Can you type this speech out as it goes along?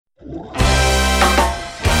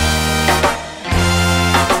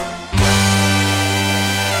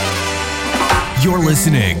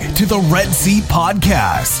listening to the Red Seat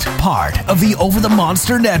Podcast, part of the Over the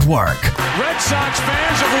Monster Network. Red Sox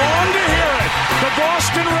fans have longed to hear it. The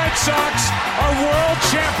Boston Red Sox are world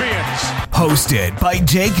champions. Hosted by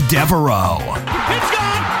Jake DeRocher. It's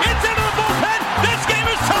gone. It's into the bullpen. This game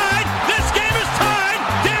is tied. This game is tied.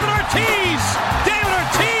 David Ortiz. David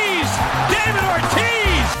Ortiz. David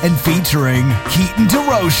Ortiz. And featuring Keaton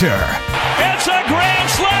DeRocher. It's a grand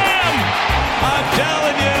slam. I'm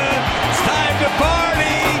telling you, it's time to party.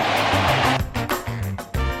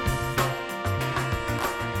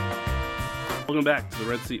 Welcome back to the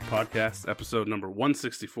Red Seat Podcast, episode number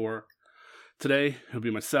 164. Today, it'll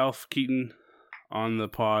be myself, Keaton, on the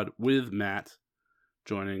pod with Matt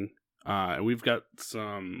joining. We've got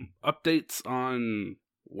some updates on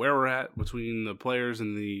where we're at between the players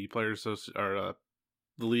and the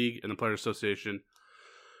the league and the Players Association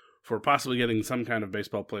for possibly getting some kind of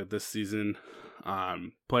baseball play this season.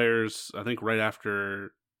 Players, I think right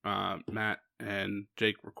after Matt and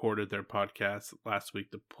Jake recorded their podcast last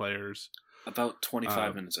week, the players... About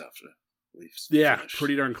 25 minutes after we've finished.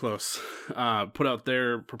 Pretty darn close. Put out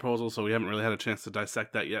their proposal, so we haven't really had a chance to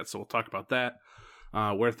dissect that yet, so we'll talk about that.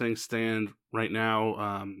 Where things stand right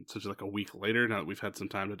now, such like a week later, now that we've had some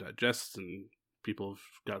time to digest and people have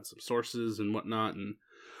got some sources and whatnot, and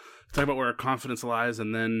talk about where our confidence lies,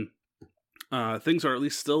 and then things are at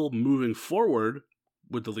least still moving forward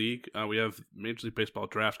with the league. We have Major League Baseball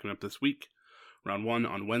Draft coming up this week. Round 1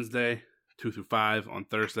 on Wednesday, 2 through 5 on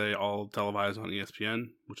Thursday, all televised on ESPN,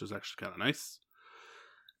 which is actually kind of nice.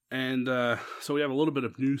 And so we have a little bit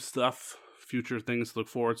of new stuff, future things to look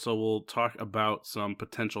forward. So we'll talk about some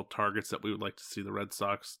potential targets that we would like to see the Red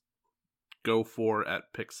Sox go for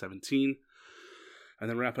at pick 17. And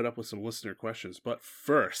then wrap it up with some listener questions. But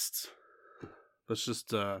first, let's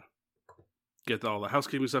just get all the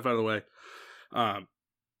housekeeping stuff out of the way.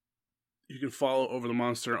 You can follow Over the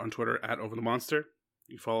Monster on Twitter at Over the Monster.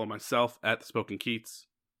 You can follow myself at The Spoken Keats.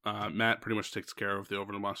 Matt pretty much takes care of the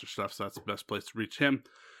Over the Monster stuff, so that's the best place to reach him.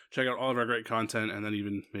 Check out all of our great content, and then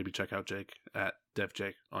even maybe check out Jake at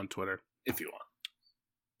DevJake on Twitter. If you want.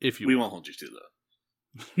 We won't hold you to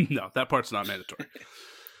that. No, that part's not mandatory.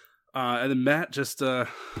 And then Matt, just a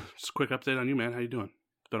quick update on you, man. How you doing?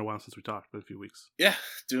 It's been a while since we talked, been a few weeks. Yeah,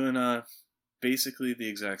 doing basically the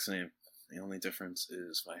exact same. The only difference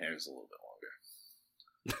is my hair is a little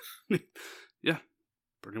bit longer. Yeah,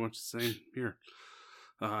 pretty much the same here.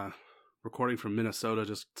 Recording from Minnesota,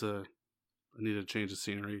 I needed to change the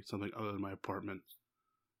scenery, something other than my apartment.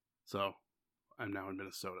 So I'm now in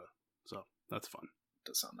Minnesota. So that's fun.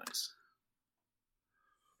 Does sound nice.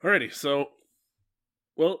 Alrighty, so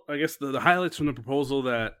I guess the highlights from the proposal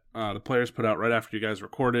that the players put out right after you guys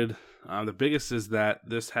recorded. The biggest is that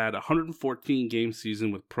this had a 114 game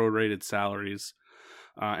season with prorated salaries,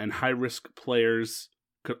 and high risk players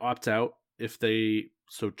could opt out if they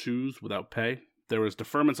so choose without pay. There was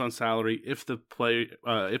deferments on salary if the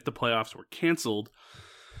playoffs were canceled.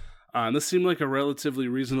 This seemed like a relatively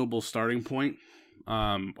reasonable starting point.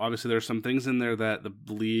 Obviously, there's some things in there that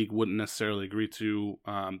the league wouldn't necessarily agree to.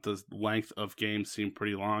 The length of games seemed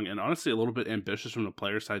pretty long, and honestly, a little bit ambitious from the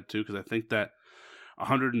player side too, because I think that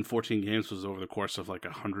 114 games was over the course of like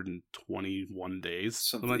 121 days,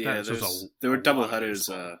 something like that. So there were double headers.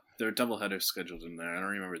 There were double headers scheduled in there. I don't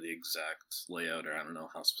remember the exact layout, or I don't know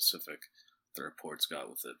how specific the reports got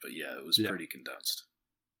with it, but yeah, it was pretty condensed.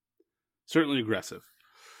 Certainly aggressive.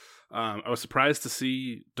 I was surprised to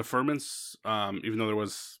see deferments, even though there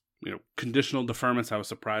was, conditional deferments. I was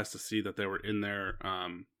surprised to see that they were in there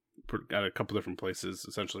at a couple different places,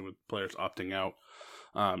 essentially with players opting out.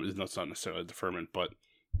 That's not necessarily a deferment, but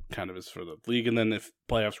kind of is for the league. And then if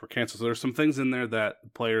playoffs were canceled, so there's some things in there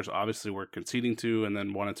that players obviously were conceding to and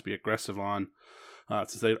then wanted to be aggressive on.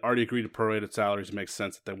 Since they'd already agreed to prorated salaries, it makes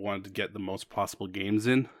sense that they wanted to get the most possible games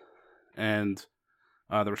in. And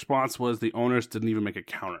the response was the owners didn't even make a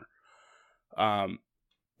counter.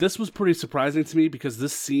 This was pretty surprising to me because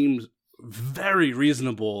this seemed very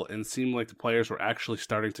reasonable and seemed like the players were actually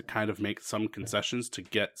starting to kind of make some concessions to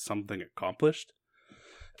get something accomplished.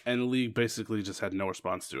 And the league basically just had no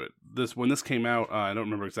response to it. When this came out, I don't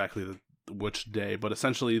remember exactly which day, but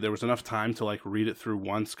essentially there was enough time to read it through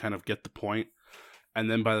once, kind of get the point. And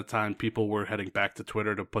then by the time people were heading back to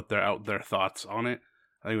Twitter to put their thoughts on it,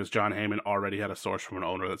 I think it was John Heyman already had a source from an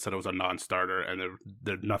owner that said it was a non-starter and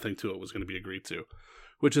there nothing to it was going to be agreed to,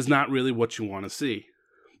 which is not really what you want to see.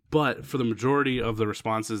 But for the majority of the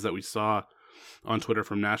responses that we saw on Twitter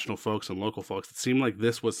from national folks and local folks, it seemed like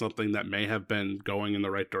this was something that may have been going in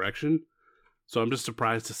the right direction. So I'm just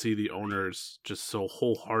surprised to see the owners just so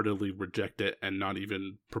wholeheartedly reject it and not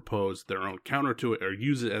even propose their own counter to it or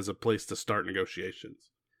use it as a place to start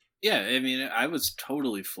negotiations. Yeah, I mean, I was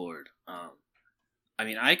totally floored. I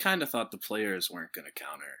mean, I kind of thought the players weren't going to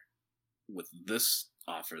counter with this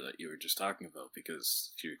offer that you were just talking about,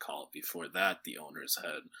 because if you recall, before that, the owners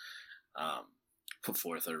had put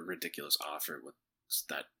forth a ridiculous offer with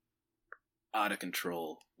that out of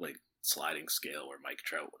control, like, sliding scale where Mike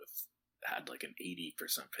Trout would have had like an 80%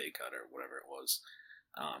 pay cut or whatever it was.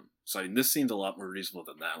 So I mean, this seemed a lot more reasonable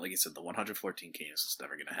than that. Like you said, the 114 games is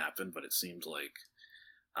never going to happen, but it seemed like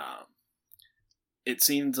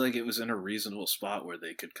it was in a reasonable spot where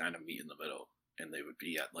they could kind of meet in the middle, and they would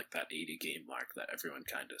be at like that 80 game mark that everyone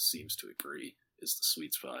kind of seems to agree is the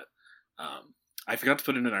sweet spot. I forgot to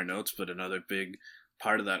put it in our notes, but another big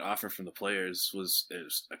part of that offer from the players was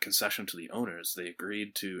a concession to the owners. They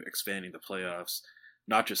agreed to expanding the playoffs,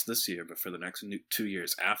 not just this year, but for the next 2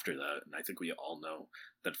 years after that. And I think we all know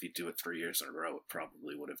that if you do it 3 years in a row, it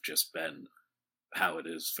probably would have just been how it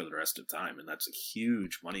is for the rest of time. And that's a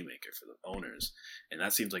huge moneymaker for the owners. And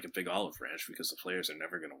that seems like a big olive branch, because the players are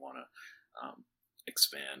never going to want to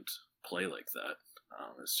expand play like that.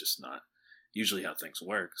 It's just not usually how things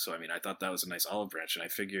work. So, I mean, I thought that was a nice olive branch. And I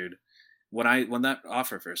figured when that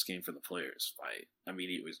offer first came from the players, my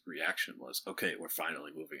immediate reaction was, okay, we're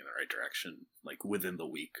finally moving in the right direction. Like, within the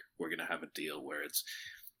week, we're going to have a deal where it's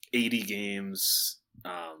 80 games.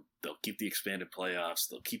 They'll keep the expanded playoffs.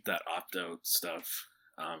 They'll keep that opt-out stuff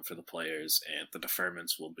for the players, and the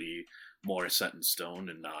deferments will be more set in stone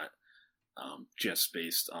and not just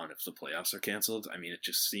based on if the playoffs are canceled. I mean, it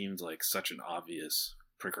just seemed like such an obvious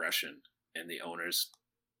progression, and the owners,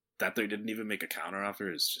 that they didn't even make a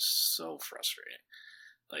counteroffer is just so frustrating.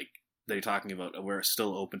 Like, they're talking about, we're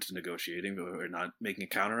still open to negotiating, but we're not making a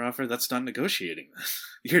counteroffer. That's not negotiating.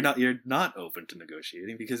 You're not open to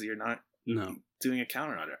negotiating because you're not doing a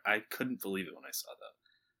counteroffer. I couldn't believe it when I saw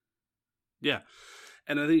that. Yeah,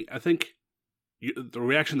 and I think the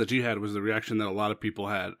reaction that you had was the reaction that a lot of people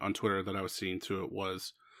had on Twitter that I was seeing to it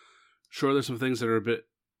was, sure, there's some things that are a bit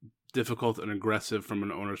difficult and aggressive from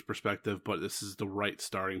an owner's perspective, but this is the right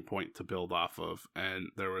starting point to build off of. And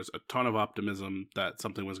there was a ton of optimism that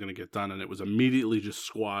something was going to get done, and it was immediately just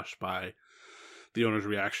squashed by the owner's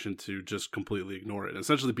reaction to just completely ignore it and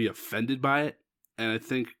essentially be offended by it. And I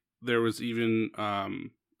think there was even, I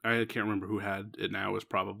can't remember who had it now, it was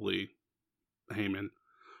probably Heyman,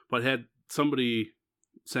 but had somebody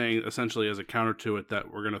saying essentially as a counter to it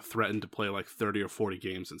that we're going to threaten to play like 30 or 40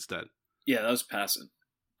 games instead. Yeah, that was passing.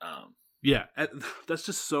 Yeah, that's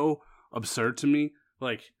just so absurd to me.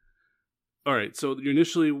 Like, all right, so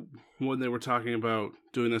initially when they were talking about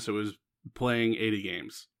doing this, it was playing 80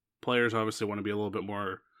 games. Players obviously want to be a little bit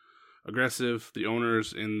more aggressive. The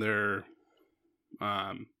owners in their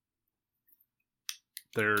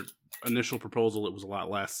initial proposal, it was a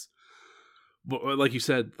lot less. But like you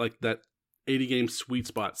said, like that 80 game sweet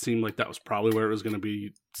spot seemed like that was probably where it was going to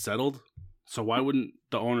be settled. So why wouldn't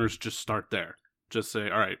the owners just start there? Just say,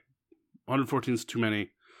 all right, 114 is too many.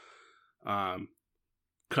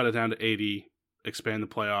 Cut it down to 80. Expand the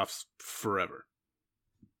playoffs forever,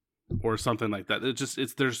 or something like that.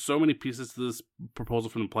 There's so many pieces to this proposal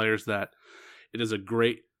from the players that it is a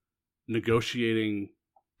great negotiating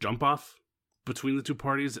jump off between the two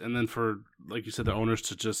parties, and then for, like you said, the owners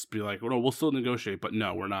to just be like, well, no, we'll still negotiate, but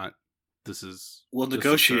no, we're not. We'll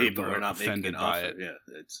negotiate, but we're not making an offer. It. Yeah,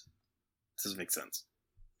 it doesn't make sense.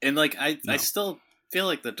 And like, I still feel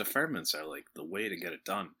like the deferments are like the way to get it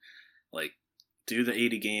done. Like, do the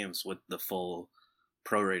 80 games with the full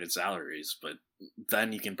prorated salaries, but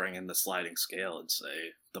then you can bring in the sliding scale and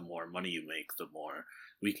say the more money you make, the more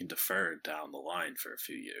we can defer down the line for a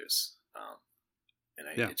few years.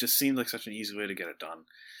 It just seemed like such an easy way to get it done.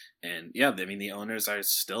 And yeah, I mean, the owners are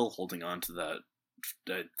still holding on to that.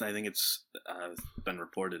 I think it's been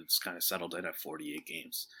reported it's kind of settled in at 48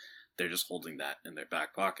 games. They're just holding that in their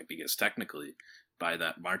back pocket because technically, by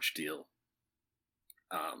that March deal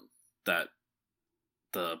that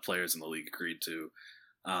the players in the league agreed to,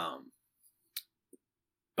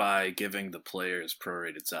 by giving the players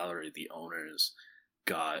prorated salary, the owners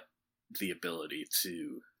got the ability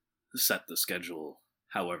to set the schedule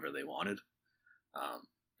however they wanted.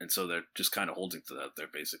 And so they're just kind of holding to that. They're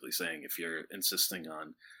basically saying, if you're insisting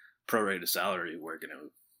on prorated salary,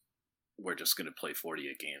 we're just going to play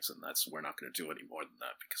 48 games, and we're not going to do any more than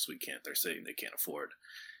that because we can't. They're saying they can't afford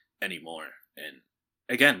any more. And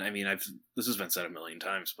again, I mean, this has been said a million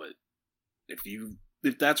times, but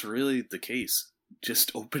if that's really the case,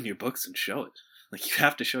 just open your books and show it. Like, you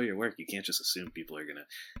have to show your work. You can't just assume people are going to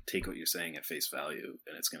take what you're saying at face value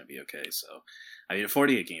and it's going to be okay. So, I mean, a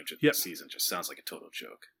 48-game season just sounds like a total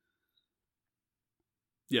joke.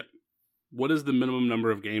 Yep. What is the minimum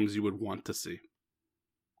number of games you would want to see?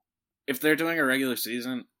 If they're doing a regular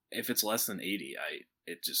season, if it's less than 80,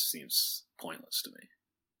 it just seems pointless to me.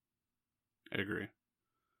 I agree.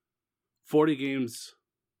 40 games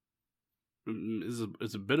is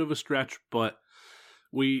a bit of a stretch, but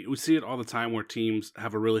we see it all the time where teams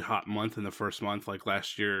have a really hot month in the first month. Like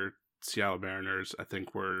last year, Seattle Mariners, I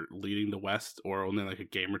think, were leading the West or only like a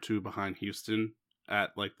game or two behind Houston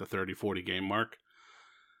at like the 30-40 game mark.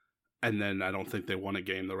 And then I don't think they won a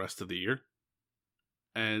game the rest of the year.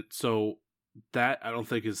 And so that I don't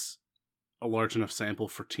think is a large enough sample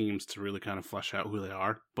for teams to really kind of flesh out who they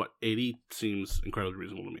are. But 80 seems incredibly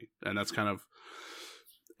reasonable to me. And that's kind of,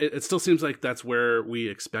 it still seems like that's where we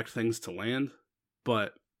expect things to land.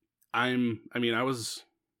 But I was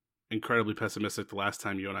incredibly pessimistic the last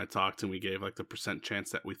time you and I talked and we gave like the % chance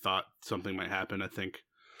that we thought something might happen. I think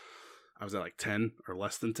I was at like 10 or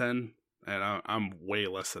less than 10. And I'm way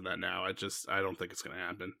less than that now. I don't think it's going to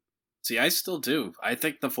happen. See, I still do. I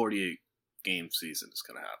think the 48-game season is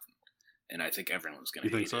going to happen. And I think everyone's going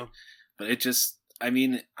to hate it. You think so? But it just, I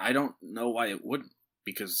mean, I don't know why it wouldn't.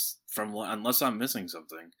 Because unless I'm missing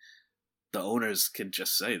something, the owners can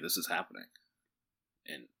just say this is happening.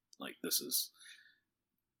 And, like, they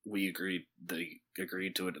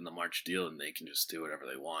agreed to it in the March deal and they can just do whatever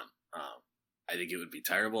they want. I think it would be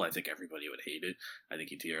terrible. I think everybody would hate it. I think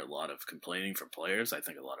you'd hear a lot of complaining from players. I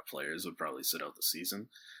think a lot of players would probably sit out the season.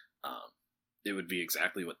 It would be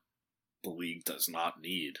exactly what the league does not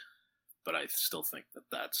need, but I still think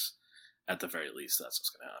that's, at the very least, that's what's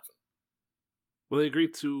going to happen. Well, they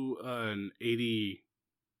agreed to an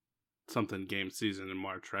 80-something game season in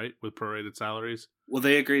March, right? With prorated salaries? Well,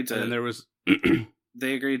 they agreed to... And there was...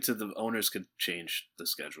 they agreed to the owners could change the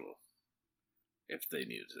schedule if they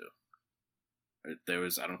needed to. I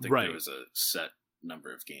don't think there was a set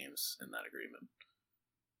number of games in that agreement.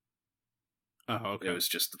 Oh, okay. It was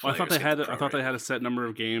just the players. Well, I thought they had a set number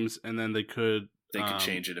of games, and then they could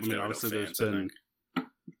change it if there were no fans. I think.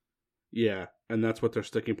 Yeah, and that's what their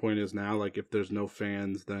sticking point is now. Like, if there's no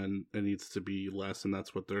fans, then it needs to be less, and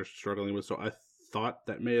that's what they're struggling with. So I thought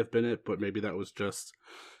that may have been it, but maybe that was just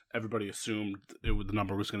everybody assumed the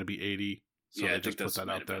number was going to be 80. So they just put that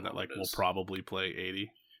out there that like we'll probably play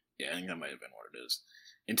 80. Yeah, I think that might have been what it is.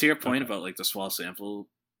 And to your point about like the small sample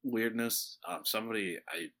weirdness, somebody,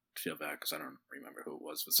 I feel bad because I don't remember who it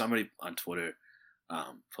was, but somebody on Twitter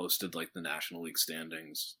posted like the National League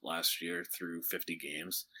standings last year through 50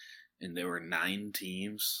 games, and there were 9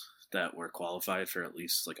 teams that were qualified for at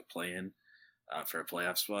least like a play-in for a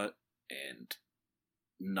playoff spot, and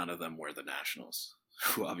none of them were the Nationals,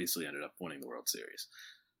 who obviously ended up winning the World Series.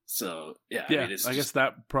 So, yeah. I mean, I guess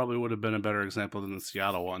that probably would have been a better example than the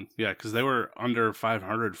Seattle one. Yeah, because they were under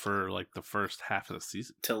 500 for, like, the first half of the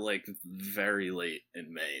season. Till, like, very late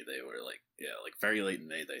in May, they were, like, very late in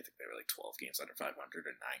May, I think they were, like, 12 games under 500 or 9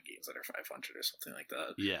 games under 500 or something like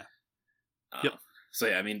that. Yeah. Yep. So,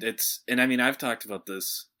 yeah, I mean, I've talked about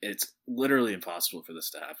this. It's literally impossible for this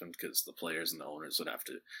to happen because the players and the owners would have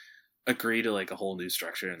to agree to like a whole new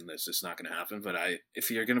structure, and it's just not going to happen. But if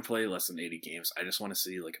you're going to play less than 80 games, I just want to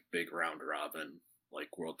see like a big round robin,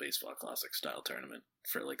 like World Baseball Classic style tournament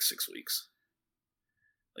for like 6 weeks.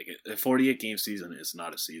 Like a 48 game season is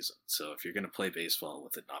not a season. So if you're going to play baseball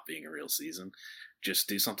with it not being a real season, just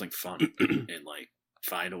do something fun and like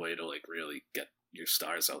find a way to like really get your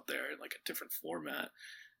stars out there in like a different format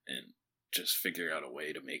and just figure out a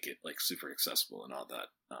way to make it like super accessible and all that.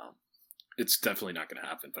 It's definitely not going to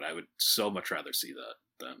happen, but I would so much rather see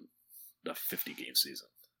that than the 50-game season.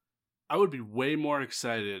 I would be way more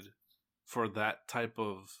excited for that type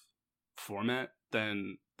of format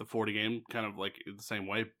than the 40-game, kind of like the same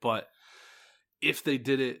way. But if they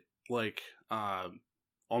did it like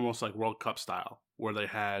almost like World Cup style, where they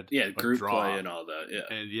had group play and all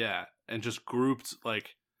that, and just grouped,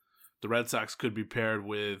 like the Red Sox could be paired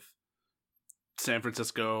with San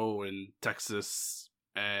Francisco and Texas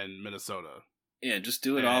and Minnesota. Yeah, just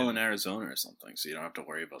do it all in Arizona or something, so you don't have to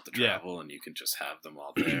worry about the travel, and you can just have them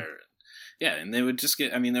all there. And they would just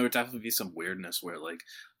get, there would definitely be some weirdness where, like,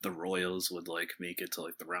 the Royals would, like, make it to,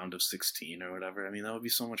 like, the round of 16 or whatever. I mean, that would be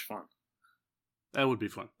so much fun. That would be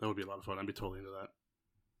fun. That would be a lot of fun. I'd be totally into that.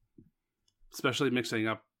 Especially mixing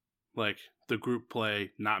up, like, the group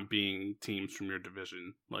play not being teams from your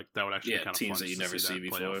division. Like, that would actually be kind of fun. Teams that you never see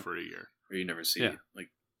before. For a year. Or you never see,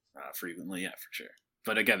 frequently. Yeah, for sure.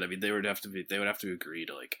 But again, I mean, they would have to agree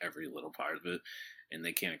to like every little part of it, and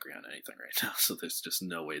they can't agree on anything right now. So there's just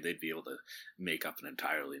no way they'd be able to make up an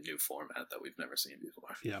entirely new format that we've never seen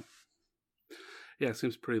before. Yeah. Yeah, it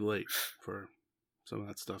seems pretty late for some of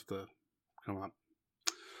that stuff to come up.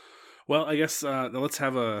 Well, I guess let's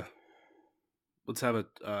have a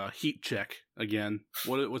heat check again.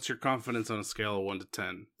 What's your confidence on a scale of 1 to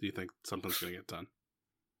 10? Do you think something's going to get done?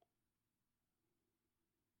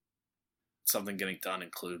 Something getting done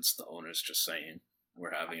includes the owners just saying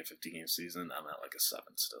we're having a 50-game season. I'm at like a 7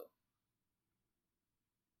 still.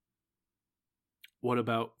 What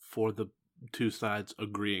about for the two sides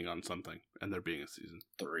agreeing on something and there being a season?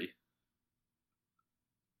 3.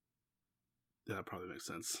 Yeah, that probably makes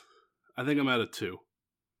sense. I think I'm at a 2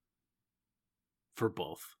 for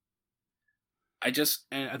both. I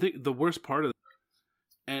think the worst part of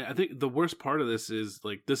this is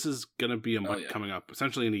like this is gonna be a month coming up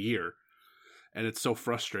essentially in a year, and it's so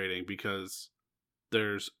frustrating because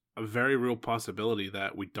there's a very real possibility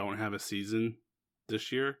that we don't have a season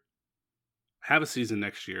this year, have a season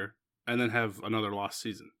next year, and then have another lost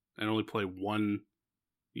season and only play 1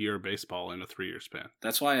 year of baseball in a 3-year span.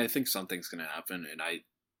 That's why I think something's going to happen, and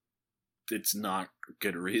it's not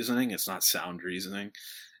good reasoning. It's not sound reasoning.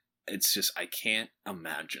 It's just I can't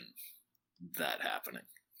imagine that happening.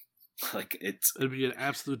 Like it'd be an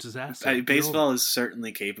absolute disaster. Baseball is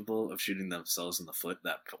certainly capable of shooting themselves in the foot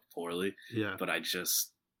that poorly. Yeah, but I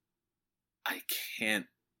can't.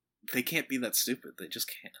 They can't be that stupid. They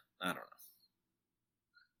just can't. I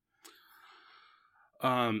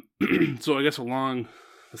don't know. So I guess along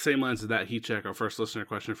the same lines of that heat check, our first listener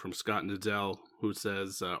question from Scott Nadell, who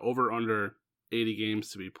says over under 80 games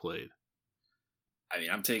to be played. I mean,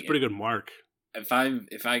 I'm taking a pretty good mark. If I'm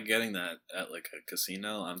getting that at like a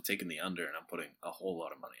casino, I'm taking the under and I'm putting a whole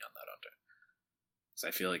lot of money on that under. So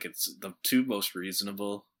I feel like it's the two most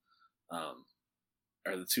reasonable, or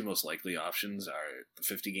the two most likely options are the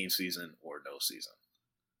 50-game season or no season.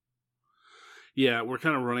 Yeah, we're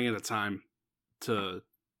kind of running out of time to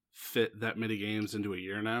fit that many games into a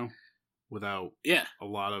year now without a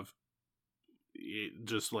lot of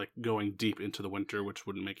just like going deep into the winter, which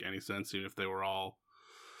wouldn't make any sense even if they were all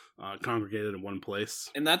congregated in one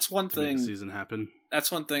place. And that's one thing. The season happen.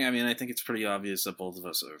 That's one thing. I mean, I think it's pretty obvious that both of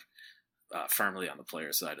us are firmly on the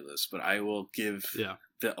player side of this, but I will give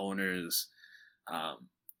the owners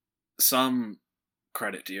some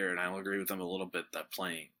credit here, and I will agree with them a little bit that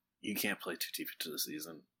you can't play too deep into the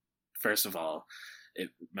season. First of all, it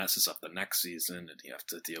messes up the next season, and you have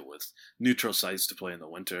to deal with neutral sites to play in the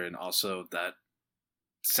winter, and also that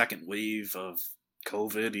second wave of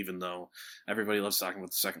COVID, even though everybody loves talking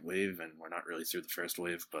about the second wave, and we're not really through the first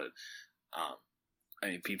wave, but I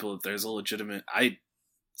mean, there's a legitimate, I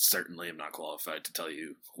certainly am not qualified to tell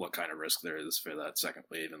you what kind of risk there is for that second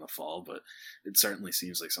wave in the fall, but it certainly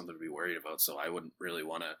seems like something to be worried about, so I wouldn't really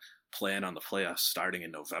want to plan on the playoffs starting in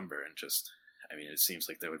November and it seems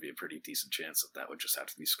like there would be a pretty decent chance that would just have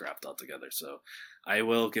to be scrapped altogether. So I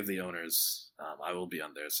will give the owners, I will be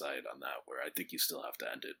on their side on that, where I think you still have to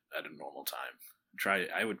end it at a normal time.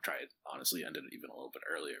 I would try it, honestly, end it even a little bit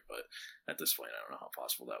earlier, but at this point, I don't know how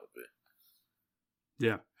possible that would be.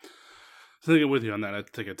 Yeah. So I think I'm with you on that. I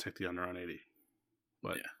think I'd take the under on 80.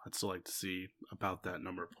 But I'd still like to see about that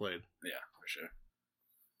number played. Yeah, for sure.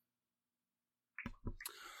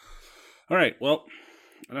 All right, well,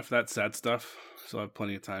 enough of that sad stuff. So I have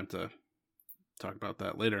plenty of time to talk about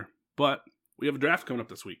that later. But we have a draft coming up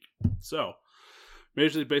this week. So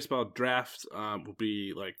Major League Baseball draft will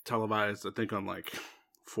be like televised, I think, on like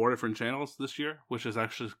 4 different channels this year, which has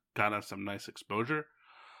actually got us some nice exposure.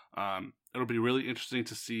 It'll be really interesting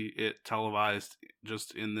to see it televised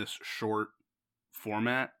just in this short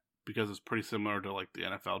format because it's pretty similar to like the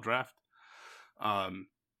NFL draft.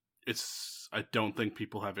 I don't think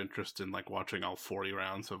people have interest in like watching all 40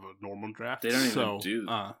 rounds of a normal draft. They don't even do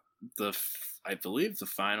I believe the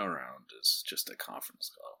final round is just a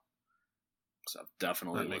conference call. So I've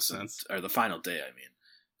definitely listened, or the final day, I mean,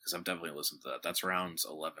 because I've definitely listened to that. That's rounds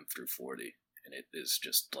 11 through 40, and it is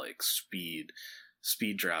just like speed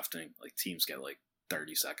drafting. Like teams get like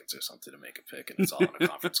 30 seconds or something to make a pick, and it's all on a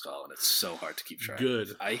conference call, and it's so hard to keep track.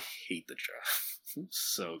 Good. I hate the draft. I'm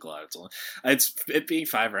so glad it being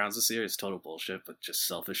 5 rounds this year is total bullshit, but just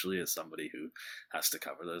selfishly as somebody who has to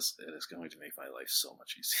cover this, it is going to make my life so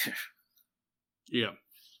much easier. Yeah.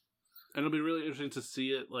 And it'll be really interesting to see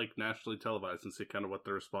it like nationally televised and see kind of what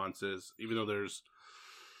the response is, even though there's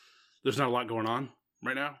not a lot going on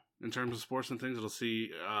right now in terms of sports and things. It'll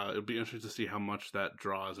be interesting to see how much that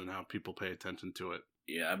draws and how people pay attention to it.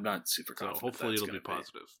 Yeah, I'm not super confident. So hopefully it'll be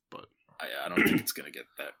positive, but I don't think it's going to get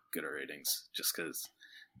that good of ratings just because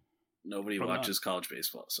Nobody Probably watches college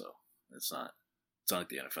baseball, so it's not like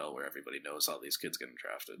the NFL where everybody knows all these kids getting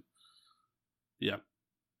drafted. Yeah.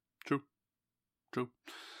 True.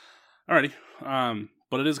 Alrighty.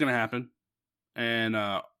 But it is going to happen. And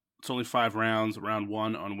it's only 5 rounds. Round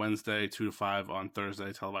 1 on Wednesday, 2 to 5 on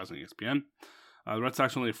Thursday, televised on ESPN. The Red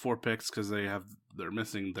Sox only have 4 picks because they're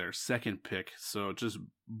missing their second pick. So just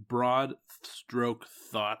broad stroke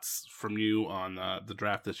thoughts from you on the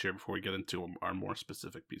draft this year before we get into our more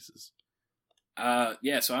specific pieces.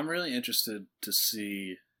 So I'm really interested to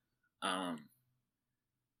see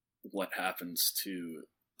what happens to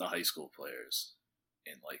the high school players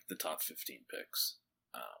in like the top 15 picks.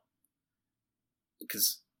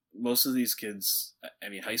 Because most of these kids, I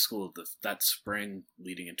mean, high school, that spring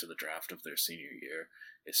leading into the draft of their senior year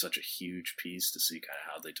is such a huge piece to see kind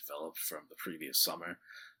of how they developed from the previous summer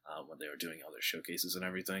when they were doing all their showcases and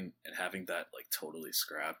everything, and having that like totally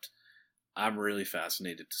scrapped. I'm really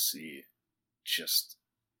fascinated to see just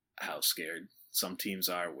how scared some teams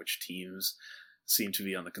are, which teams seem to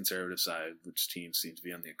be on the conservative side, which teams seem to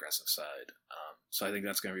be on the aggressive side. So I think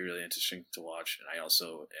that's going to be really interesting to watch, and I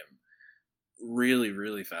also am really,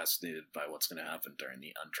 really fascinated by what's going to happen during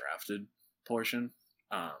the undrafted portion.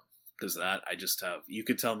 Because I just have, you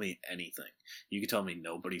could tell me anything. You could tell me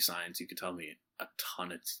nobody signs. You could tell me a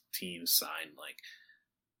ton of teams sign like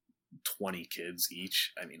 20 kids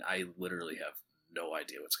each. I mean, I literally have no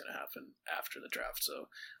idea what's going to happen after the draft. So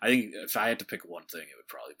I think if I had to pick one thing, it would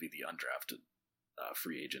probably be the undrafted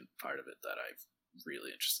free agent part of it that I'm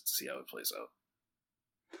really interested to see how it plays out.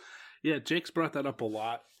 Yeah, Jake's brought that up a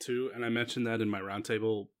lot too, and I mentioned that in my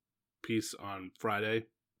roundtable piece on Friday,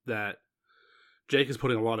 that Jake is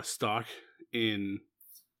putting a lot of stock in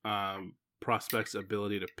prospects'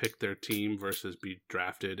 ability to pick their team versus be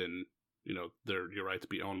drafted and, you know, your right to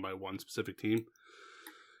be owned by one specific team.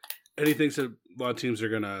 And he thinks that a lot of teams are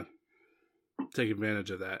going to take advantage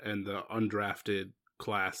of that, and the undrafted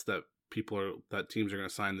class that teams are going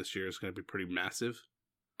to sign this year is going to be pretty massive.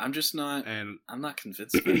 I'm not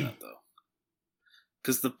convinced by that though,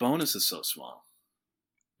 because the bonus is so small.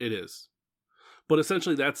 It is, but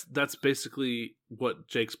essentially that's basically what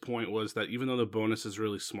Jake's point was, that even though the bonus is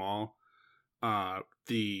really small,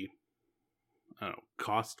 the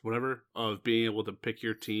cost of being able to pick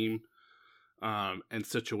your team and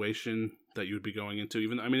situation that you would be going into,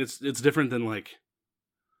 it's different than like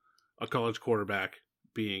a college quarterback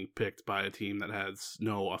being picked by a team that has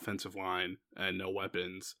no offensive line and no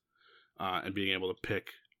weapons, and being able to pick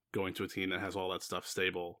going to a team that has all that stuff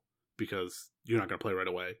stable, because you're not going to play right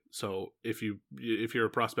away. So if you're a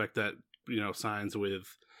prospect that, you know, signs with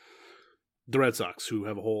the Red Sox, who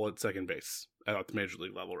have a hole at second base at the major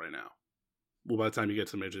league level right now, well, by the time you get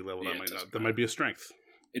to the major league level, that might be a strength.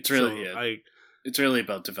 It's really it's really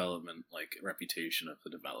about development, like reputation of the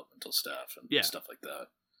developmental staff and stuff like that.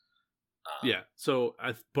 So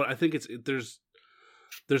I think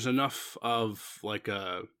there's enough of like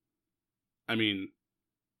I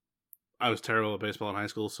was terrible at baseball in high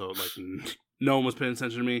school, so like no one was paying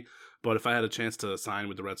attention to me. But if I had a chance to sign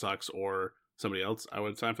with the Red Sox or somebody else, I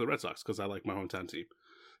would sign for the Red Sox because I like my hometown team.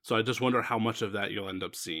 So I just wonder how much of that you'll end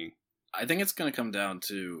up seeing. I think it's going to come down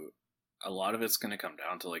to, a lot of it's going to come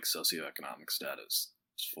down to like socioeconomic status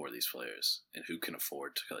for these players and who can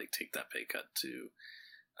afford to like take that pay cut to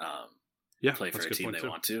play for a team they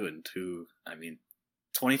want to, and who,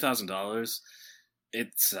 $20,000.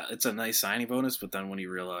 It's a nice signing bonus, but then when you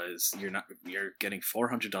realize you're getting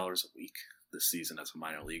 $400 a week this season as a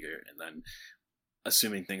minor leaguer, and then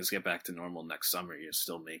assuming things get back to normal next summer, you're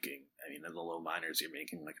still making, in the low minors, you're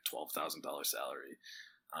making like a $12,000 salary.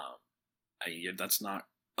 That's not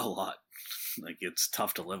a lot. Like, it's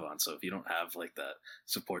tough to live on. So if you don't have like that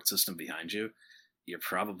support system behind you, you're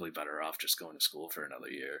probably better off just going to school for another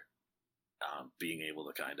year. Being able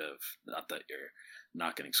to kind of, not that you're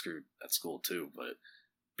not getting screwed at school too, but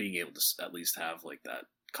being able to at least have like that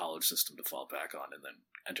college system to fall back on, and then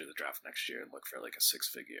enter the draft next year and look for like a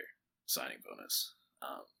 6-figure signing bonus.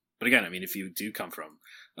 But again, if you do come from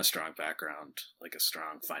a strong background, like a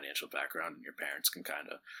strong financial background, and your parents can kind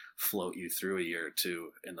of float you through a year or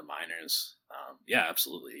two in the minors,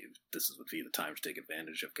 absolutely, this would be the time to take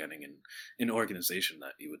advantage of getting an organization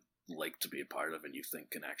that you would like to be a part of and you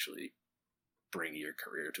think can actually bring your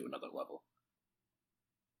career to another level.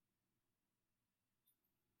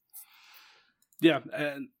 Yeah,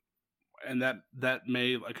 and that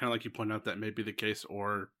may, kind of like you point out, that may be the case,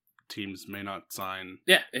 or teams may not sign.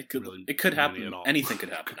 Yeah, it could happen. At all. Anything could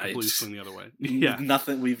happen. Completely swing the other way. Yeah,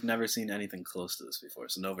 nothing. We've never seen anything close to this before,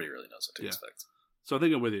 so nobody really knows what to expect. So I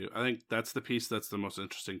think I'm with you. I think that's the piece that's the most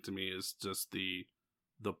interesting to me, is just the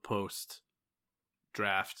post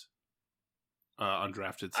draft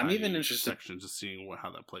undrafted I'm even interested section, just seeing how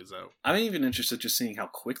that plays out. I'm even interested just seeing how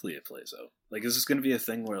quickly it plays out. Like, is this going to be a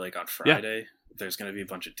thing where, like, on Friday, there's going to be a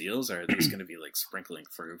bunch of deals, or are these going to be, like, sprinkling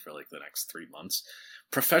through for, like, the next 3 months?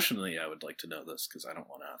 Professionally, I would like to know this, because I don't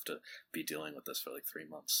want to have to be dealing with this for, like, 3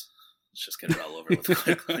 months. Let's just get it all over with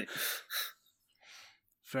quickly.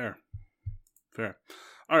 Fair.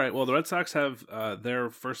 All right, well, the Red Sox have their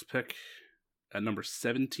first pick at number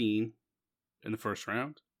 17 in the first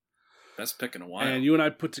round. Best pick in a while. And you and I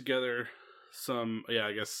put together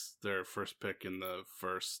I guess their first pick in the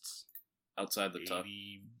first... Outside the top.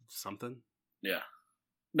 something? Yeah.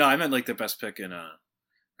 No, I meant like their best pick in,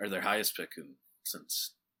 or their highest pick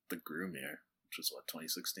since the Groom year, which was,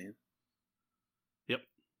 2016? Yep.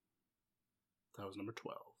 That was number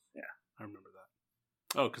 12. Yeah. I remember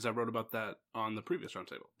that. Oh, because I wrote about that on the previous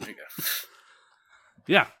roundtable. There you go.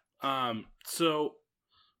 Yeah. So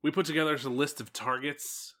we put together a list of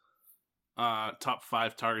targets, top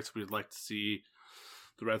 5 targets we'd like to see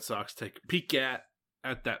the Red Sox take a peek at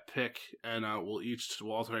that pick, and we'll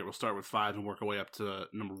alternate. We'll start with 5 and work our way up to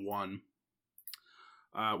number 1.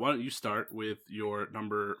 Why don't you start with your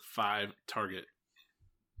number 5 target?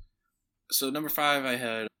 So number 5, I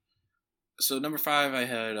had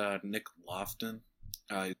Nick Lofton.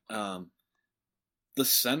 The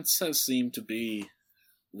sense has seemed to be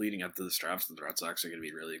leading up to this draft that the Red Sox are going to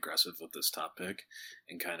be really aggressive with this top pick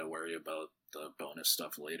and kind of worry about the bonus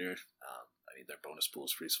stuff later. Their bonus pool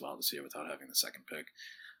is pretty small this year without having the second pick.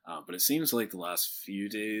 But it seems like the last few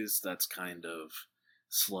days that's kind of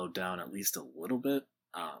slowed down at least a little bit.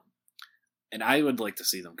 And I would like to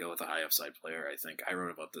see them go with a high upside player. I think I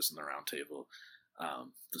wrote about this in the roundtable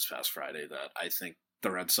this past Friday, that I think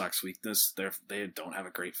the Red Sox weakness, they don't have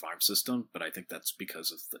a great farm system, but I think that's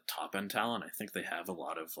because of the top end talent. I think they have a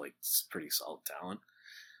lot of like pretty solid talent.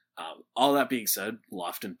 All that being said,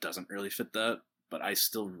 Lofton doesn't really fit that, but I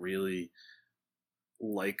still really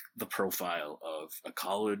like the profile of a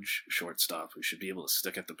college shortstop who should be able to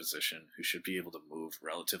stick at the position, who should be able to move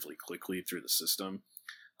relatively quickly through the system,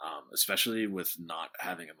 especially with not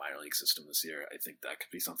having a minor league system this year. I think that could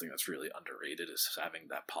be something that's really underrated, is having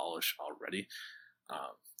that polish already,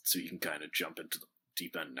 so you can kind of jump into the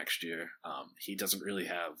deep end next year. He doesn't really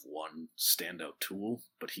have one standout tool,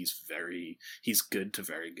 but he's good to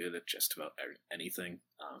very good at just about anything.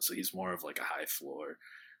 So he's more of like a high floor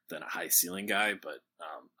than a high ceiling guy, but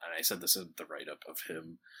and I said this in the write-up of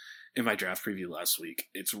him in my draft preview last week,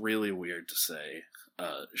 it's really weird to say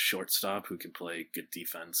a shortstop who can play good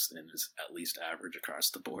defense and is at least average across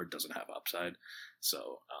the board doesn't have upside.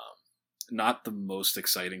 So not the most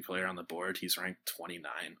exciting player on the board. He's ranked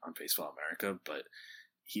 29 on Baseball America, but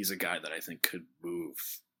he's a guy that I think could move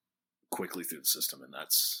quickly through the system, and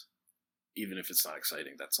that's, even if it's not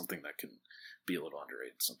exciting, that's something that can be a little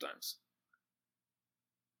underrated sometimes.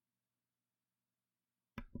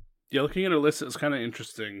 Yeah, looking at our list, it's kind of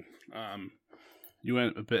interesting. You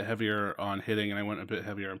went a bit heavier on hitting, and I went a bit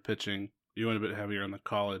heavier on pitching. You went a bit heavier on the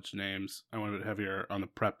college names. I went a bit heavier on the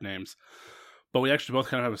prep names. But we actually both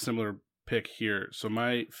kind of have a similar pick here. So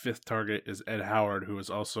my 5th target is Ed Howard, who is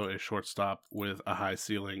also a shortstop with a high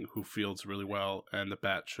ceiling, who fields really well, and the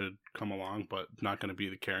bat should come along, but not going to be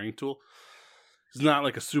the carrying tool. He's not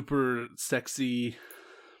like a super sexy,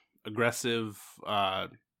 aggressive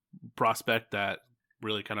prospect that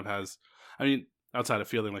really kind of has, outside of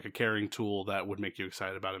fielding, like a carrying tool that would make you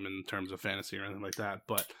excited about him in terms of fantasy or anything like that.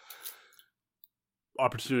 But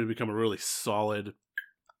opportunity to become a really solid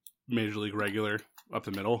major league regular up the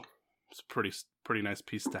middle, it's a pretty nice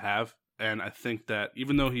piece to have. And I think that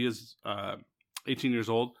even though he is 18 years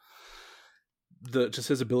old, just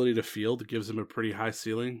his ability to field gives him a pretty high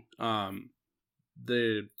ceiling.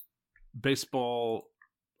 The baseball,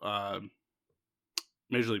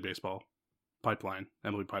 Major League Baseball pipeline,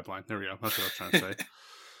 MLB pipeline. There we go. That's what I was trying to say.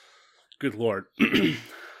 Good Lord.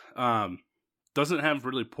 Doesn't have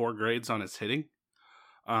really poor grades on his hitting,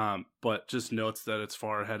 but just notes that it's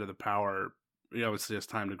far ahead of the power. He obviously has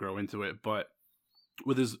time to grow into it, but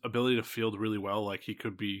with his ability to field really well, like he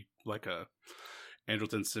could be like a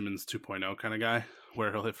Andrelton Simmons 2.0 kind of guy,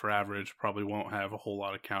 where he'll hit for average, probably won't have a whole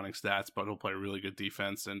lot of counting stats, but he'll play really good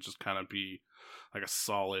defense and just kind of be like a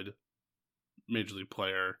solid major league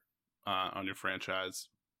player on your franchise,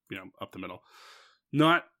 up the middle.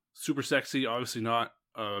 Not super sexy, obviously not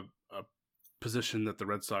a position that the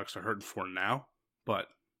Red Sox are hurting for now, but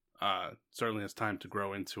certainly has time to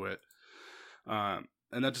grow into it. And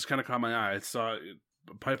that just kind of caught my eye. I saw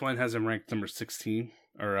Pipeline has him ranked number 16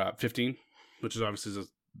 or 15, which is obviously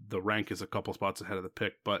the rank is a couple spots ahead of the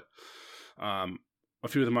pick, but a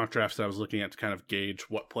few of the mock drafts that I was looking at to kind of gauge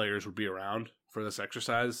what players would be around for this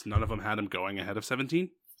exercise, none of them had him going ahead of 17,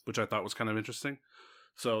 which I thought was kind of interesting.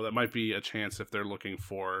 So that might be a chance if they're looking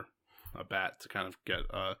for a bat to kind of get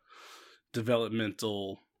a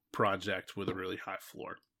developmental project with a really high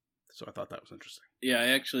floor. So I thought that was interesting. Yeah,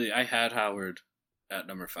 I had Howard at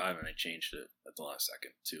number 5, and I changed it at the last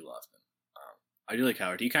second to Loftman. I do like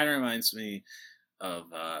Howard. He kind of reminds me of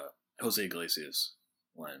Jose Iglesias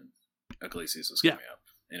when Iglesias was coming up.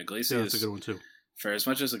 And Iglesias, that's a good one too. For as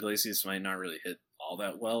much as Iglesias might not really hit all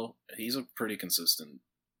that well, he's a pretty consistent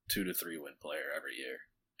 2 to 3 win player every year.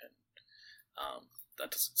 And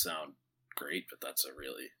that doesn't sound great, but that's a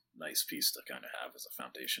really nice piece to kind of have as a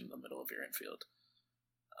foundation in the middle of your infield.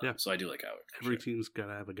 So I do like Howard. Every team's got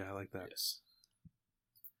to have a guy like that. Yes.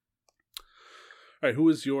 All right, who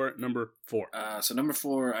is your number 4? So number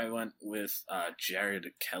 4, I went with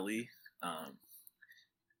Jared Kelly.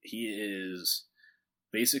 He is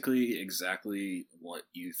basically exactly what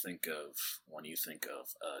you think of when you think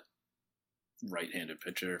of a right-handed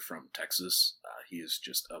pitcher from Texas. He is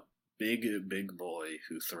just a big boy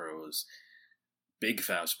who throws big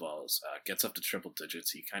fastballs, gets up to triple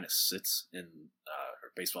digits. He kind of sits in,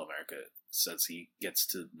 Baseball America says he gets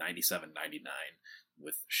to 97, 99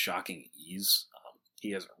 with shocking ease.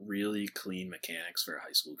 He has really clean mechanics for a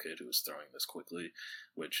high school kid who is throwing this quickly,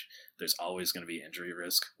 which there's always going to be injury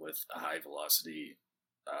risk with a high velocity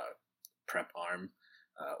prep arm,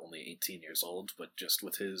 only 18 years old, but just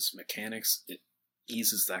with his mechanics, it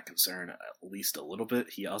eases that concern at least a little bit.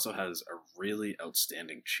 He also has a really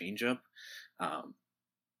outstanding changeup.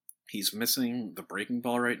 He's missing the breaking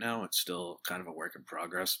ball right now. It's still kind of a work in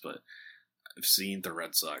progress, but I've seen the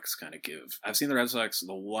Red Sox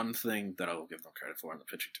the one thing that I will give them credit for on the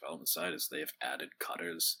pitching development side is they have added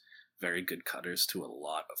cutters, very good cutters to a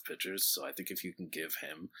lot of pitchers. So I think if you can give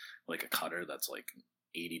him like a cutter that's like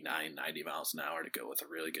 89, 90 miles an hour to go with a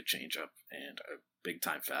really good changeup and a big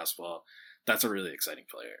time fastball, that's a really exciting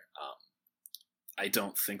player. I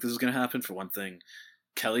don't think this is going to happen. For one thing,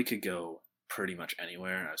 Kelly could go pretty much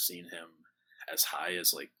anywhere. I've seen him as high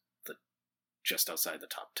as like just outside the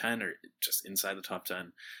top 10 or just inside the top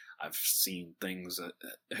 10. I've seen things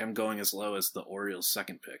him going as low as the Orioles'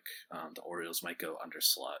 second pick. The Orioles might go under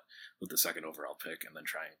slot with the second overall pick and then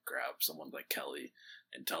try and grab someone like Kelly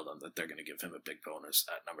and tell them that they're going to give him a big bonus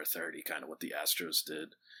at number 30, kind of what the Astros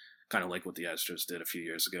did. Kind of like what the Astros did a few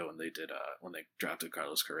years ago when they did when they drafted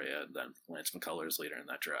Carlos Correa and then Lance McCullers later in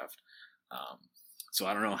that draft. So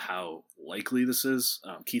I don't know how likely this is.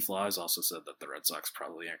 Keith Law has also said that the Red Sox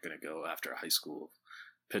probably aren't going to go after a high school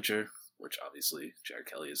pitcher, which obviously Jared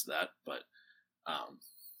Kelly is that, but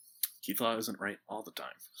Keith Law isn't right all the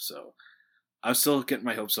time. So I'm still getting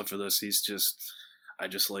my hopes up for this. I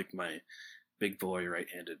just like my big boy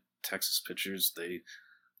right-handed Texas pitchers. They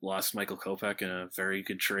lost Michael Kopech in a very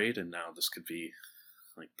good trade, and now this could be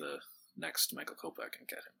like the next Michael Kopech and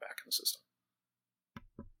get him back in the system.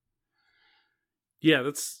 Yeah,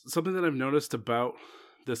 that's something that I've noticed about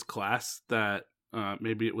this class, that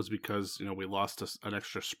maybe it was because, we lost an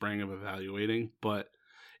extra spring of evaluating, but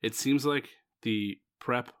it seems like the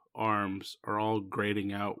prep arms are all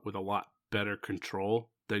grading out with a lot better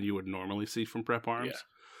control than you would normally see from prep arms.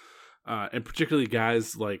 Yeah. And particularly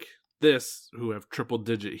guys like this who have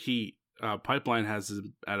triple-digit heat. Pipeline has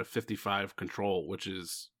him at a 55 control, which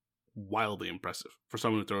is wildly impressive for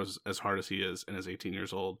someone who throws as hard as he is and is 18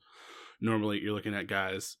 years old. Normally, you're looking at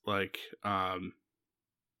guys like, oh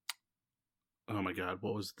my God,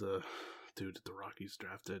 what was the dude that the Rockies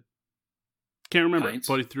drafted? Can't remember, Pines?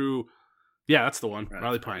 But he threw, yeah, that's the one,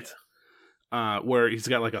 Riley Pines, yeah. Where he's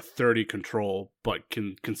got like a 30 control, but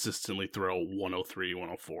can consistently throw 103,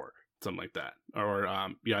 104, something like that. Or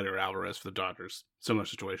Yadier Alvarez for the Dodgers, similar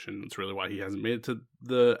situation. That's really why he hasn't made it to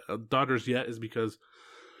the Dodgers yet, is because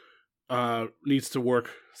needs to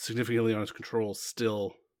work significantly on his control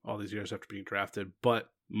still all these years after being drafted. But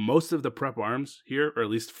most of the prep arms here, or at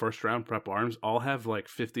least first round prep arms, all have like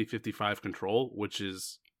 50, 55 control, which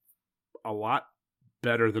is a lot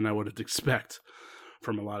better than I would expect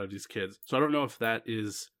from a lot of these kids. So I don't know if that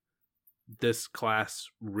is, this class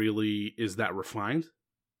really is that refined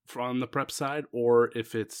from the prep side, or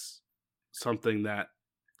if it's something that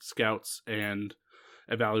scouts and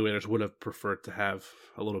evaluators would have preferred to have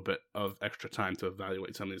a little bit of extra time to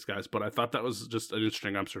evaluate some of these guys. But I thought that was just an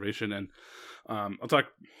interesting observation, and I've talked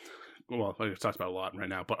about a lot right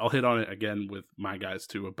now, but I'll hit on it again with my guys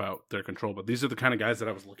too about their control. But these are the kind of guys that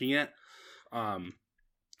I was looking at,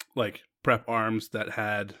 like prep arms that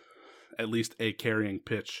had at least a carrying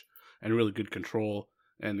pitch and really good control.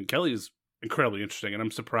 And Kelly is incredibly interesting, and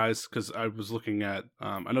I'm surprised because I was looking at,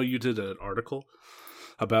 I know you did an article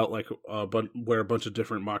about like where a bunch of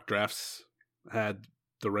different mock drafts had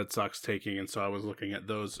the Red Sox taking, and so I was looking at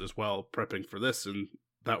those as well, prepping for this, and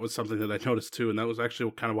that was something that I noticed too, and that was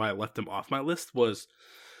actually kind of why I left him off my list, was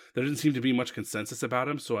there didn't seem to be much consensus about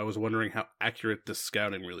him, so I was wondering how accurate this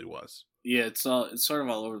scouting really was. Yeah, it's sort of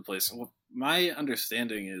all over the place. My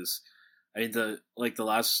understanding is, I mean, the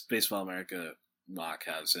last Baseball America mock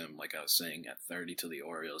has him, like I was saying, at 30 to the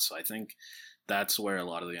Orioles, so I think that's where a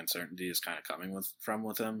lot of the uncertainty is kind of coming from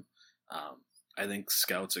with him. I think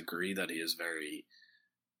scouts agree that he is very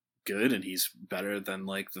good and he's better than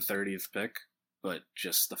like the 30th pick, but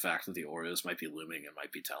just the fact that the Orioles might be looming and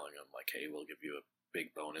might be telling him like, hey, we'll give you a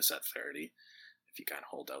big bonus at 30 if you kind of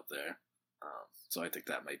hold out there. So I think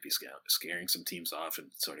that might be scaring some teams off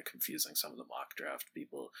and sort of confusing some of the mock draft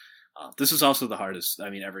people. This is also the hardest. I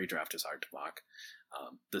mean, every draft is hard to mock.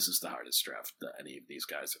 This is the hardest draft that any of these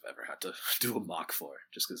guys have ever had to do a mock for,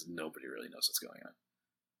 just because nobody really knows what's going on.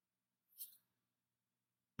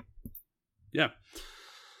 Yeah.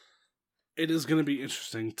 It is going to be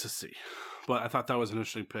interesting to see. But I thought that was an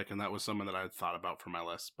interesting pick, and that was someone that I had thought about for my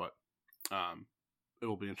list. But it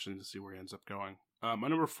will be interesting to see where he ends up going. My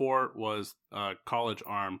number 4 was college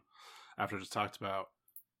arm. After I just talked about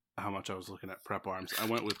how much I was looking at prep arms, I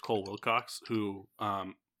went with Cole Wilcox, who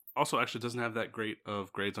also actually doesn't have that great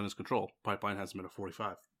of grades on his control. Pipeline has him at a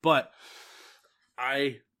 45. But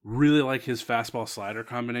I really like his fastball slider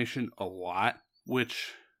combination a lot,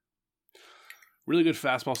 which really good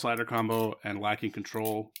fastball slider combo and lacking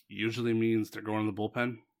control usually means they're going to the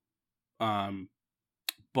bullpen.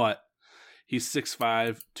 But he's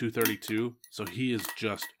 6'5", 232, so he is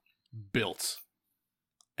just built.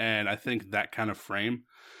 And I think that kind of frame,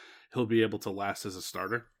 he'll be able to last as a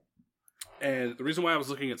starter. And the reason why I was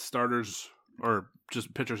looking at starters, or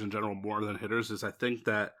just pitchers in general more than hitters, is I think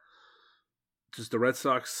that just the Red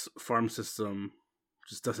Sox farm system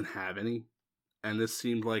just doesn't have any. And this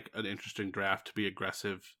seemed like an interesting draft to be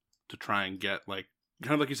aggressive, to try and get, like,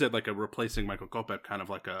 kind of like you said, like a replacing Michael Kopech, kind of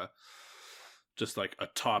like just like a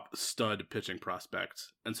top stud pitching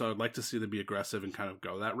prospect. And so I'd like to see them be aggressive and kind of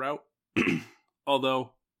go that route.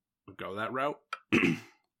 Although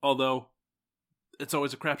it's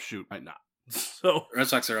always a crapshoot, might not. So Red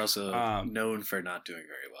Sox are also known for not doing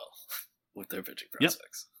very well with their pitching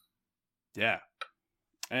prospects. Yep. Yeah.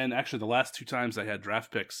 And actually, the last 2 times I had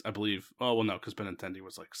draft picks, I believe. Oh, well, no, because Benintendi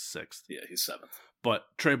was like 6th. Yeah, he's 7th. But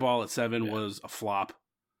Trey Ball at 7 was a flop.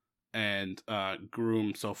 And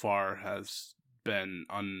Groom so far has been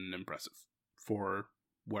unimpressive for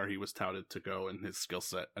where he was touted to go in his skill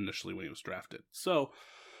set initially when he was drafted. So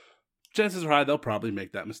chances are high they'll probably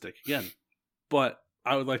make that mistake again. But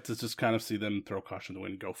I would like to just kind of see them throw caution to the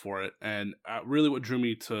wind and go for it. And really what drew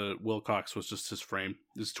me to Wilcox was just his frame.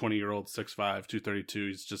 This 20-year-old, 6'5",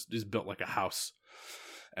 232, he's built like a house.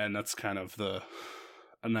 And that's kind of a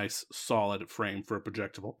nice, solid frame for a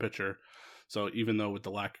projectable pitcher. So even though with the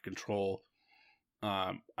lack of control,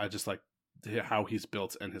 I just like how he's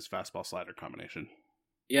built and his fastball slider combination.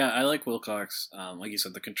 Yeah, I like Wilcox. Like you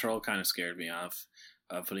said, the control kind of scared me off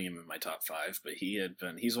putting him in my top 5, but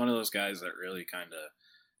he's one of those guys that really kind of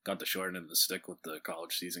got the short end of the stick with the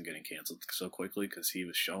college season getting canceled so quickly, because he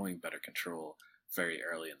was showing better control very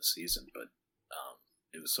early in the season, but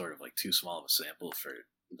it was sort of like too small of a sample for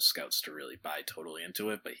the scouts to really buy totally into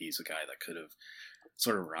it. But he's a guy that could have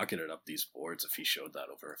sort of rocketed up these boards if he showed that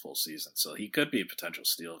over a full season. So he could be a potential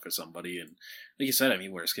steal for somebody. And like you said, I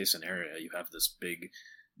mean, worst case scenario, you have this big,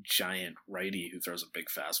 giant righty who throws a big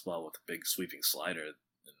fastball with a big sweeping slider. And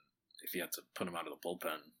if you have to put him out of the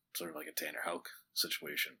bullpen, sort of like a Tanner Houck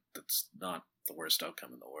situation, that's not the worst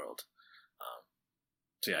outcome in the world.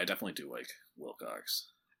 So yeah, I definitely do like Wilcox.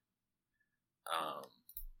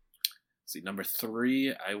 See, number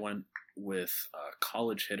 3, I went with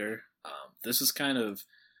college hitter. This is kind of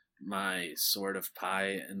my sort of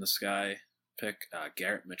pie in the sky pick,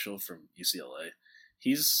 Garrett Mitchell from UCLA.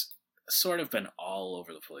 He's sort of been all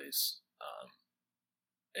over the place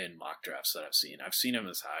in mock drafts that I've seen. I've seen him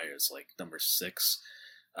as high as like number 6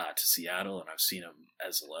 to Seattle, and I've seen him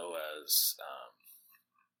as low as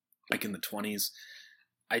like in the 20s.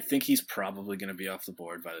 I think he's probably going to be off the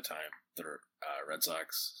board by the time the Red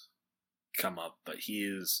Sox come up, but he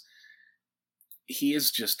is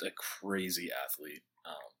just a crazy athlete.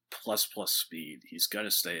 Plus speed. He's going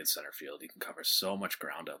to stay in center field. He can cover so much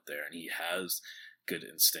ground out there, and he has good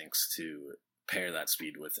instincts to pair that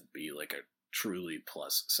speed with and be like a truly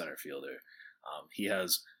plus center fielder. He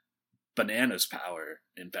has bananas power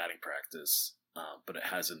in batting practice, but it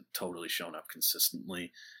hasn't totally shown up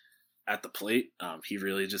consistently at the plate. He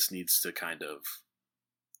really just needs to kind of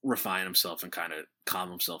refine himself and kind of calm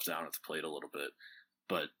himself down at the plate a little bit.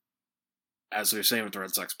 But as we were saying with the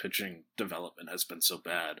Red Sox, pitching development has been so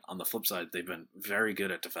bad. On the flip side, they've been very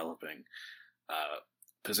good at developing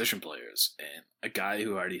position players. And a guy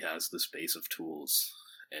who already has this base of tools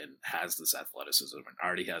and has this athleticism and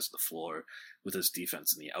already has the floor with his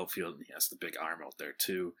defense in the outfield, and he has the big arm out there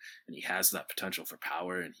too, and he has that potential for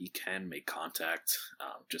power, and he can make contact,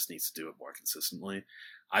 just needs to do it more consistently.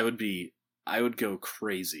 I would go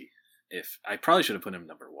crazy if I probably should have put him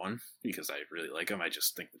number 1 because I really like him. I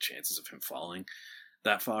just think the chances of him falling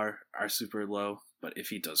that far are super low. But if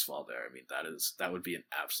he does fall there, I mean, that would be an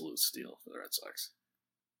absolute steal for the Red Sox.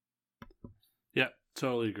 Yeah,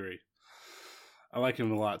 totally agree. I like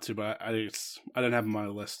him a lot too, but I didn't have him on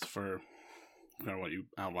my list for kind of what you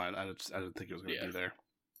outlined. I didn't think it was going to be there.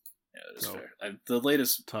 Yeah, that is fair. The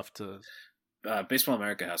latest tough to Baseball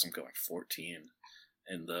America has him going 14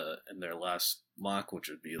 in their last mock, which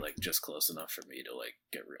would be like just close enough for me to like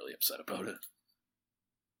get really upset about it.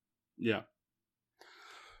 Yeah.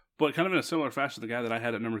 But kind of in a similar fashion, the guy that I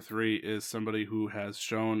had at number 3 is somebody who has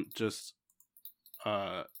shown just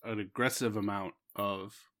an aggressive amount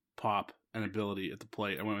of pop and ability at the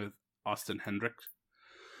plate. I went with Austin Hendrick,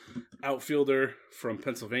 outfielder from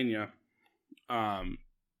Pennsylvania. Following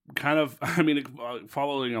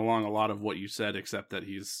along a lot of what you said, except that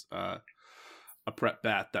he's a prep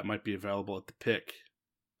bat that might be available at the pick.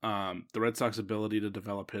 The Red Sox ability to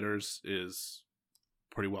develop hitters is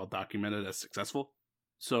pretty well documented as successful.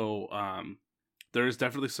 So there is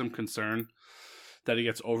definitely some concern that he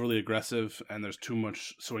gets overly aggressive and there's too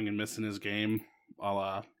much swing and miss in his game, a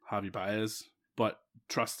la Javi Baez. But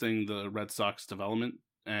trusting the Red Sox development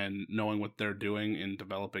and knowing what they're doing in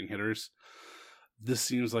developing hitters, this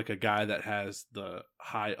seems like a guy that has the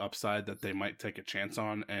high upside that they might take a chance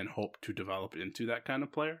on and hope to develop into that kind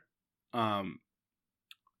of player.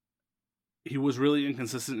 He was really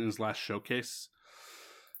inconsistent in his last showcase,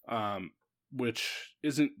 which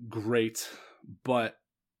isn't great, but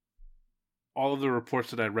all of the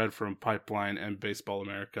reports that I read from Pipeline and Baseball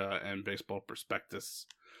America and Baseball Prospectus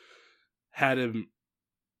had him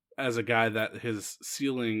as a guy that his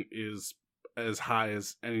ceiling is as high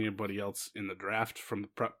as anybody else in the draft from the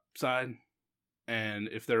prep side. And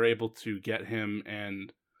if they're able to get him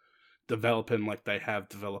and develop him like they have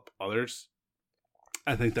developed others,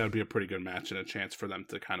 I think that would be a pretty good match and a chance for them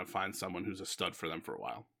to kind of find someone who's a stud for them for a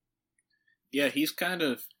while. Yeah, he's kind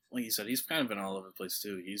of, like you said, he's kind of been all over the place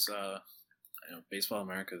too. He's, Baseball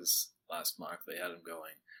America's last mock, they had him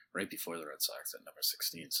going right before the Red Sox at number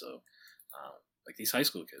 16. So, like these high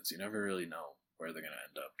school kids, you never really know where they're going to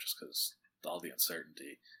end up just because all the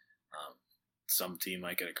uncertainty. Some team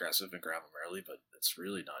might get aggressive and grab them early, but it's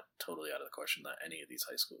really not totally out of the question that any of these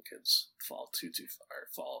high school kids fall too far,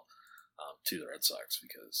 to the Red Sox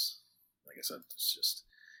because, like I said, it's just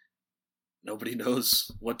nobody knows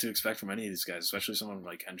what to expect from any of these guys, especially someone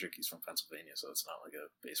like Hendrick. He's from Pennsylvania, so it's not like a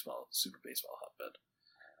super baseball hotbed.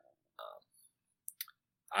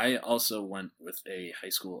 I also went with a high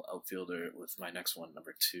school outfielder with my next one,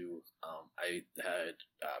 number 2. I had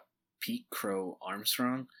Pete Crow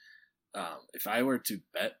Armstrong. If I were to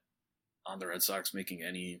bet on the Red Sox making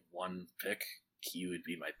any one pick, he would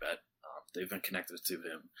be my bet. They've been connected to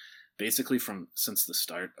him basically since the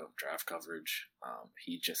start of draft coverage.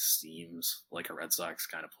 He just seems like a Red Sox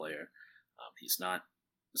kind of player. He's not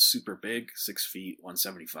super big, 6 feet,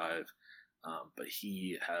 175, but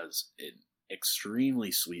he has an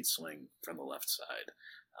extremely sweet swing from the left side.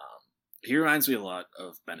 He reminds me a lot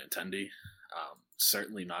of Benintendi.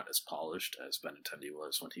 Certainly not as polished as Benintendi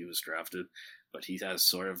was when he was drafted, but he has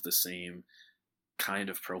sort of the same kind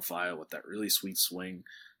of profile with that really sweet swing.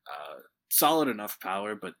 Solid enough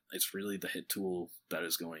power, but it's really the hit tool that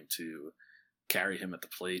is going to carry him at the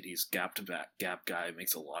plate. He's gap-to-back gap guy,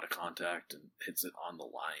 makes a lot of contact and hits it on the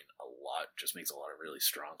line a lot, just makes a lot of really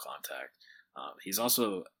strong contact. He's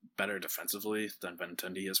also better defensively than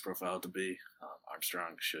Benintendi is profiled to be.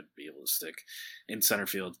 Armstrong should be able to stick in center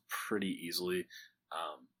field pretty easily.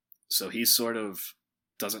 So he sort of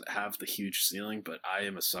doesn't have the huge ceiling, but I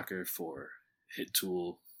am a sucker for hit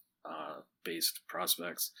tool based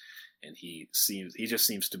prospects, and he just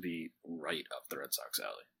seems to be right up the Red Sox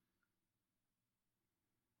alley.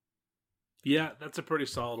 Yeah, that's a pretty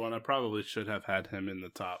solid one. I probably should have had him in the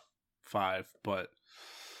top 5, but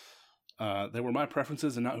they were my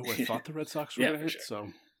preferences and not who I thought the Red Sox were going to hit, sure. So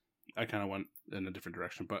I kind of went in a different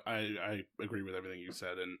direction. But I agree with everything you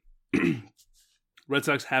said. And Red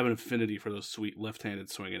Sox have an affinity for those sweet left-handed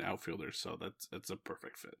swinging outfielders, so that's a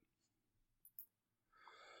perfect fit.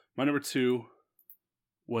 My number 2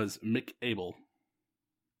 was Mick Abel,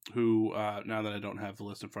 who, now that I don't have the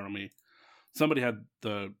list in front of me, somebody had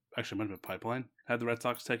actually might have been Pipeline, had the Red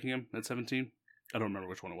Sox taking him at 17. I don't remember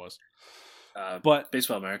which one it was. But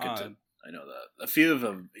Baseball America did. I know that. A few of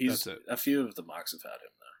them, a few of the mocks have had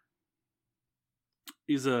him though.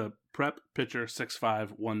 He's a prep pitcher,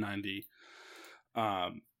 6'5", 190.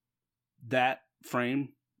 That frame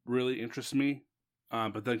really interests me.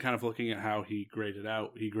 But then kind of looking at how he graded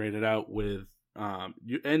out with,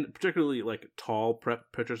 and particularly like tall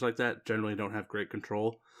prep pitchers like that generally don't have great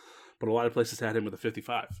control, but a lot of places had him with a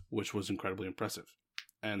 55, which was incredibly impressive.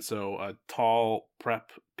 And so a tall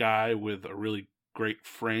prep guy with a really great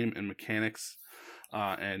frame and mechanics,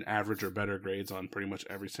 and average or better grades on pretty much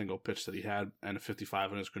every single pitch that he had, and a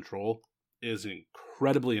 55 in his control is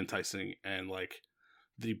incredibly enticing and like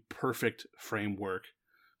the perfect framework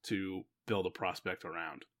to build a prospect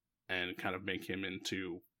around and kind of make him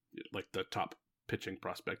into like the top pitching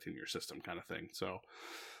prospect in your system kind of thing. So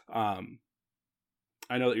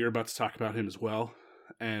I know that you're about to talk about him as well.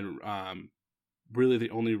 And really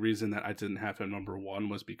the only reason that I didn't have him number 1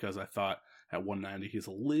 was because I thought at 190 he's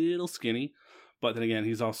a little skinny. But then again,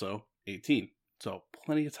 he's also 18. So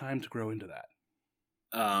plenty of time to grow into that.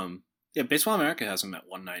 Yeah, Baseball America has him at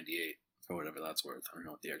 198 for whatever that's worth. I don't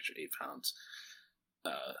know what the extra 8 pounds.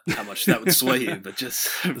 How much that would sway you, but just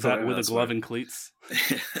is that with a glove and cleats?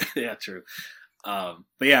 Yeah, true. But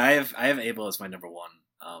yeah, I have Abel as my number 1.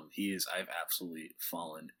 I've absolutely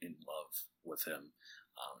fallen in love with him,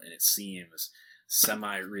 and it seems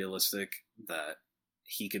semi-realistic that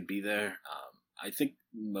he could be there. I think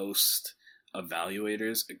most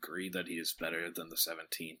evaluators agree that he is better than the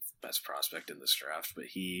 17th best prospect in this draft, but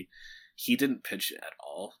he didn't pitch at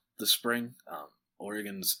all this spring.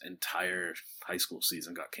 Oregon's entire high school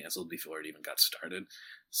season got canceled before it even got started,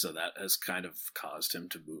 so that has kind of caused him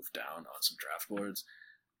to move down on some draft boards.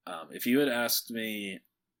 If you had asked me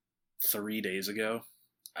 3 days ago,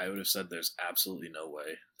 I would have said there's absolutely no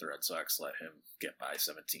way the Red Sox let him get by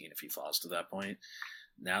 17 if he falls to that point.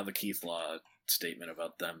 Now the Keith Law statement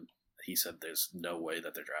about them, he said there's no way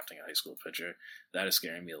that they're drafting a high school pitcher. That is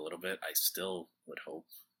scaring me a little bit. I still would hope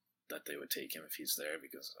that they would take him if he's there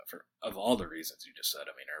because of all the reasons you just said.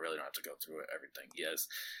 I mean, I really don't have to go through everything. He has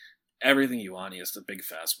everything you want. He has the big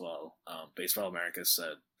fastball. Baseball America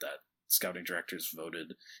said that scouting directors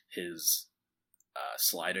voted his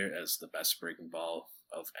slider as the best breaking ball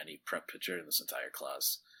of any prep pitcher in this entire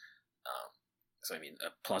class. So I mean,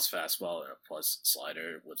 a plus fastball and a plus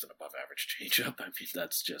slider with an above average changeup. I mean,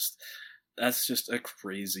 that's just a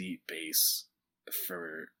crazy base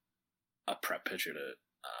for a prep pitcher to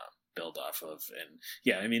build off of. And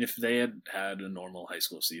yeah, I mean, if they had a normal high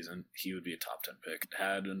school season, he would be a top 10 pick.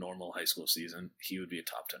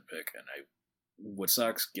 And Wood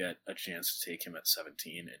Sox get a chance to take him at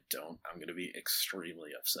 17 and don't, I'm going to be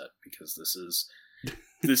extremely upset because this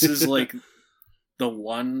is like the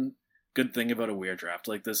one good thing about a weird draft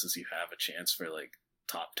like this is you have a chance for like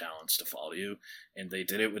top talents to follow you. And they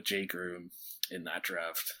did it with Jay Groom in that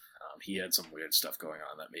draft. He had some weird stuff going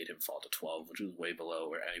on that made him fall to 12, which was way below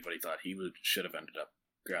where anybody thought he should have ended up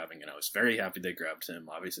grabbing. And I was very happy they grabbed him.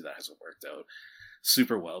 Obviously, that hasn't worked out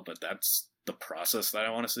super well, but that's the process that I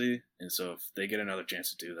want to see. And so if they get another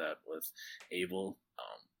chance to do that with Abel,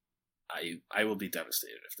 I will be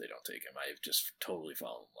devastated if they don't take him. I've just totally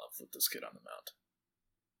fallen in love with this kid on the mound.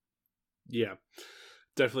 Yeah,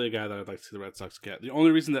 definitely a guy that I'd like to see the Red Sox get. The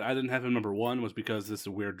only reason that I didn't have him number 1 was because this is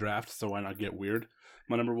a weird draft, so why not get weird?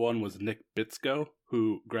 My number 1 was Nick Bitsko,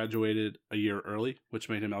 who graduated a year early, which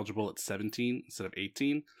made him eligible at 17 instead of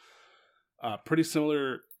 18. Pretty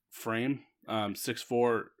similar frame,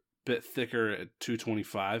 6'4", bit thicker at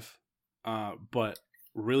 225, but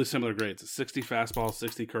really similar grades. 60 fastball,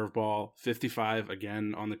 60 curveball, 55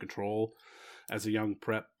 again on the control as a young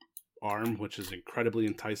prep arm, which is incredibly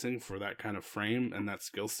enticing for that kind of frame and that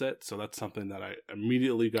skill set. So that's something that I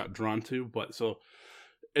immediately got drawn to. But so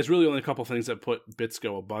it's really only a couple things that put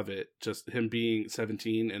Bitsko above it. Just him being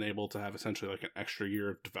 17 and able to have essentially like an extra year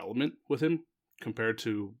of development with him compared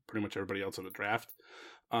to pretty much everybody else in the draft.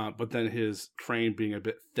 But then his frame being a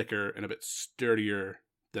bit thicker and a bit sturdier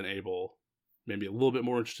than Abel, maybe a little bit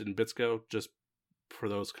more interested in Bitsko just for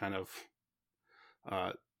those kind of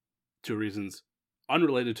 2 reasons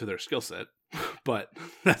unrelated to their skill set, but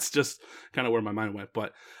that's just kind of where my mind went.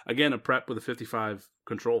 But again, a prep with a 55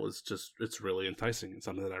 control is just, it's really enticing and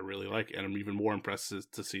something that I really like. And I'm even more impressed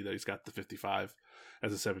to see that he's got the 55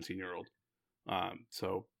 as a 17-year-old.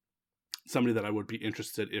 So somebody that I would be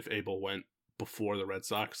interested if Abel went before the Red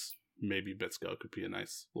Sox, maybe Bitsko could be a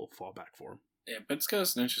nice little fallback for him. Yeah,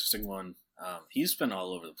 Bitsko's an interesting one. He's been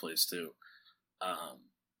all over the place too. I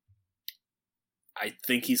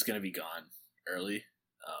think he's going to be gone early.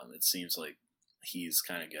 It seems like he's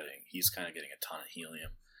kind of getting a ton of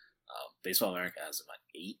helium. Baseball America has him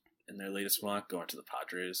at 8 in their latest mock, going to the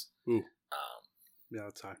Padres. Ooh. Yeah,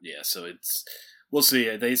 that's high. Yeah, so we'll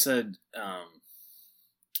see. They said,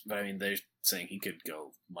 but I mean, they're saying he could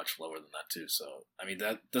go much lower than that too. So I mean,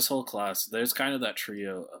 this whole class, there's kind of that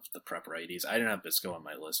trio of the prep righties. I didn't have Bisco on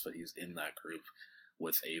my list, but he's in that group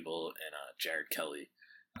with Abel and Jared Kelly.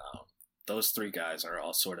 Those 3 guys are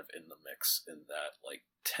all sort of in the mix in that like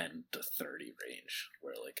 10 to 30 range,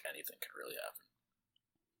 where like anything could really happen.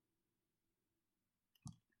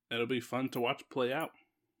 It'll be fun to watch play out,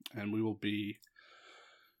 and we will be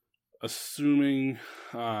assuming.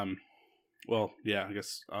 Well, yeah, I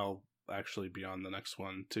guess I'll actually be on the next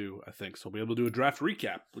one too, I think. So we'll be able to do a draft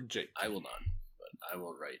recap with Jake. I will not, but I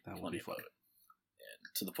will write plenty about it.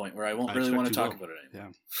 And to the point where I I won't really want to talk will. about it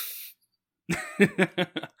anymore. Yeah.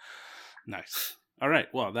 Nice. All right.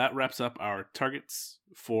 Well, that wraps up our targets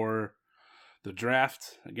for the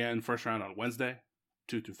draft. Again, first round on Wednesday,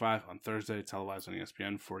 2 to 5 on Thursday, televised on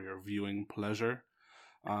ESPN for your viewing pleasure.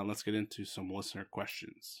 Let's get into some listener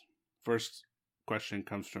questions. First question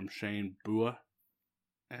comes from Shane Bua,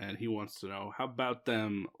 and he wants to know, how about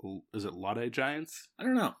them, is it Lotte Giants? I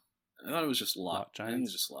don't know. I thought it was just Lot. Giants? I think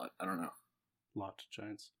it's just Lot. I don't know. Lotte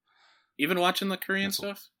Giants. Even watching the Korean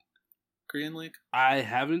stuff? Korean League? I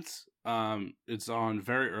haven't. It's on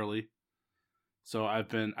very early. So I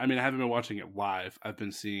haven't been watching it live. I've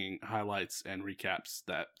been seeing highlights and recaps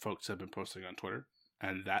that folks have been posting on Twitter,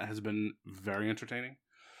 and that has been very entertaining,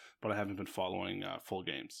 but I haven't been following full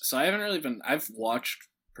games. So I haven't really I've watched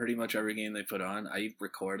pretty much every game they put on. I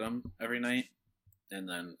record them every night, and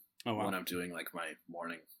then when I'm doing like my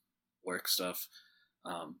morning work stuff,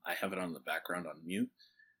 I have it on the background on mute.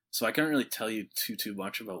 So I can't really tell you too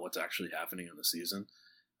much about what's actually happening in the season,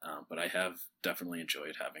 but I have definitely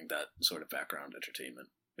enjoyed having that sort of background entertainment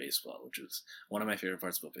baseball, which is one of my favorite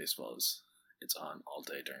parts about baseball. Is it's on all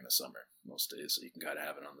day during the summer most days, so you can kind of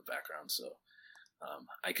have it on the background. So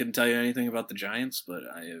I couldn't tell you anything about the Giants, but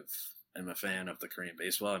I'm a fan of the Korean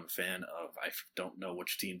baseball. I'm a fan of, I don't know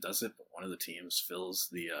which team does it, but one of the teams fills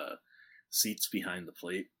the seats behind the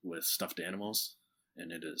plate with stuffed animals,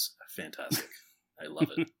 and it is fantastic. I love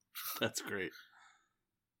it. That's great.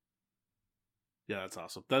 Yeah, that's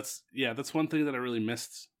awesome. That's one thing that I really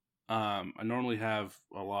missed. I normally have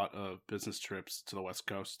a lot of business trips to the West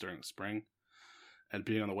Coast during the spring, and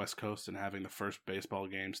being on the West Coast and having the first baseball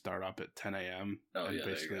game start up at 10 a.m.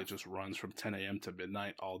 Basically it just runs from 10 a.m. to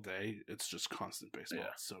midnight all day. It's just constant baseball.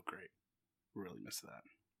 Yeah. It's so great. Really miss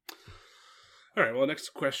that. All right, well,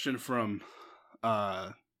 next question from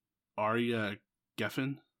Arya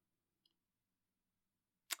Geffen.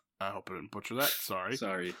 I hope I didn't butcher that. Sorry,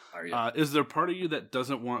 Arya. Is there part of you that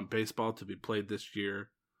doesn't want baseball to be played this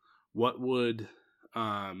year? What would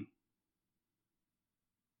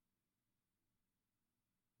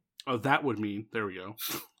that would mean, there we go.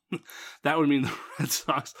 That would mean the Red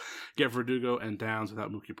Sox get Verdugo and Downs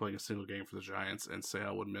without Mookie playing a single game for the Giants, and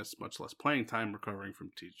Sale would miss much less playing time recovering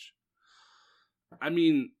from Teach. I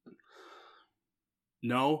mean,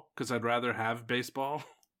 no, because I'd rather have baseball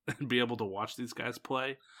and be able to watch these guys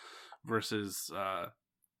play versus I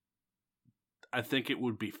think it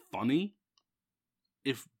would be funny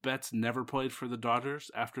if Betts never played for the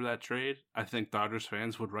Dodgers after that trade. I think Dodgers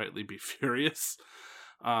fans would rightly be furious.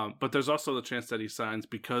 But there's also the chance that he signs,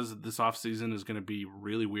 because this offseason is going to be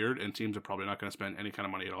really weird and teams are probably not going to spend any kind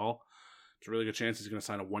of money at all. It's a really good chance he's going to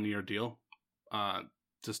sign a 1-year deal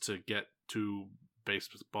just to get to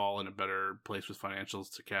baseball in a better place with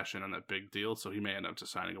financials to cash in on that big deal. So he may end up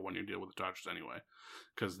just signing a 1-year deal with the Dodgers anyway,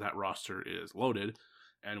 because that roster is loaded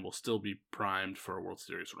and will still be primed for a World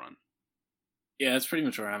Series run. Yeah, that's pretty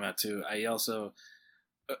much where I'm at too. I also,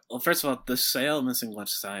 well, first of all, the Sale missing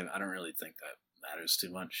much time, I don't really think that matters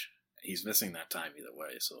too much. He's missing that time either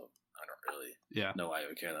way, so I don't really know why I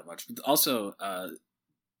would care that much. But also,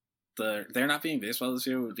 there not being baseball this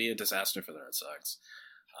year would be a disaster for the Red Sox,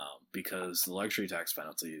 because the luxury tax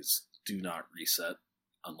penalties do not reset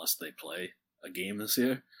unless they play a game this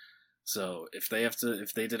year. So if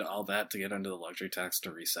they did all that to get under the luxury tax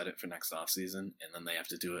to reset it for next offseason, and then they have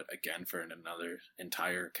to do it again for another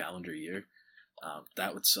entire calendar year,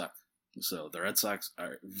 that would suck. So the Red Sox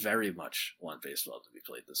are very much want baseball to be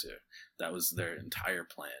played this year. That was their entire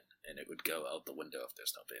plan, and it would go out the window if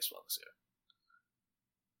there's no baseball this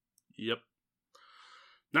year. Yep.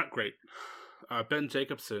 Not great. Ben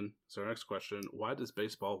Jacobson is our next question. Why does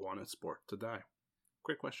baseball want its sport to die?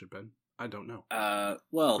 Great question, Ben. I don't know.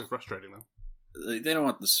 Well, pretty frustrating though. They don't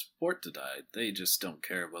want the sport to die. They just don't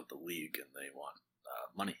care about the league, and they want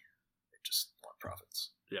money. They just want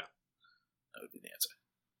profits. Yeah, that would be the answer.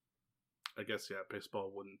 I guess, yeah,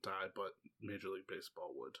 baseball wouldn't die, but Major League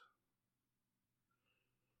Baseball would.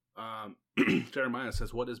 Jeremiah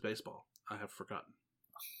says, what is baseball? I have forgotten.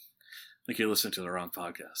 I think you're listening to the wrong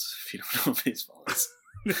podcast if you don't know what baseball is.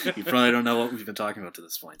 You probably don't know what we've been talking about to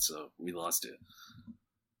this point, so we lost you.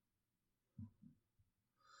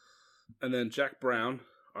 And then Jack Brown,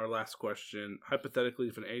 our last question. Hypothetically,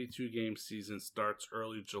 if an 82-game season starts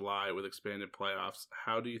early July with expanded playoffs,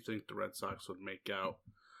 how do you think the Red Sox would make out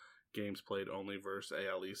games played only versus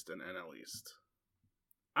AL East and NL East?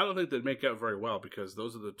 I don't think they'd make out very well because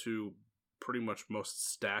those are the two pretty much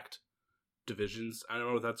most stacked divisions. I don't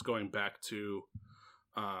know if that's going back to...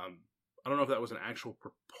 I don't know if that was an actual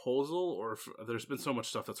proposal or if there's been so much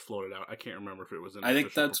stuff that's floated out. I can't remember if it was an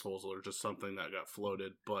official proposal or just something that got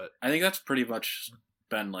floated. But I think that's pretty much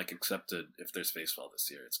been like accepted. If there's baseball this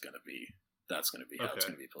year, that's going to be how it's going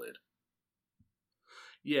to be played.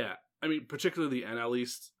 Yeah, I mean, particularly the NL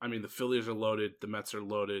East. I mean, the Phillies are loaded, the Mets are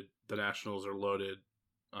loaded, the Nationals are loaded.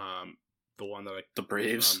 The one that the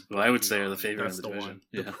Braves, I would say, are the favorite in the division.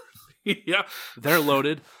 Yeah, yeah, they're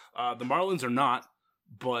loaded. The Marlins are not.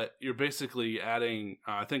 But you're basically adding,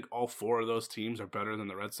 I think all four of those teams are better than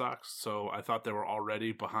the Red Sox. So I thought they were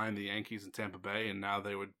already behind the Yankees and Tampa Bay, and now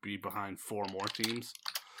they would be behind four more teams.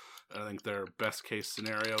 I think their best case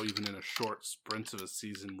scenario, even in a short sprint of a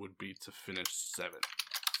season, would be to finish 7th.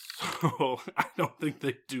 So I don't think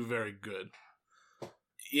they do very good.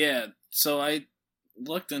 Yeah, so I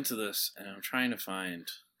looked into this, and I'm trying to find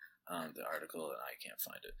the article, and I can't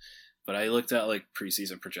find it. But I looked at like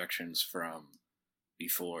preseason projections from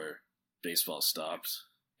before baseball stopped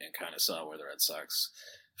and kind of saw where the Red Sox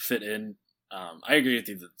fit in. I agree with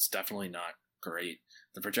you that it's definitely not great.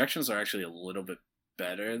 The projections are actually a little bit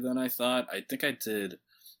better than I thought. I think I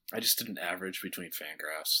just did an average between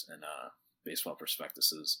Fangraphs and Baseball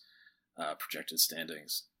Prospectus's projected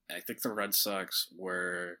standings. And I think the Red Sox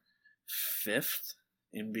were 5th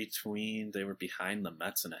in between. They were behind the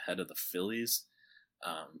Mets and ahead of the Phillies.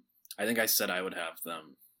 I think I said I would have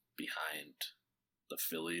them behind the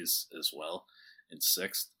Phillies as well in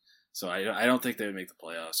 6th. So I don't think they would make the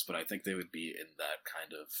playoffs, but I think they would be in that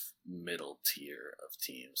kind of middle tier of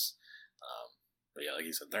teams. But yeah, like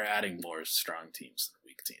you said, they're adding more strong teams than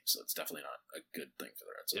weak teams, so it's definitely not a good thing for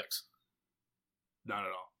the Red Sox. Yep. Not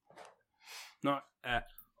at all. Not at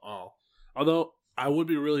all. Although I would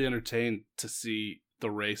be really entertained to see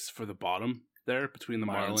the race for the bottom there between the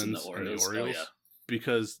Marlins and the Orioles. Oh, yeah.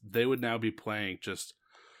 Because they would now be playing just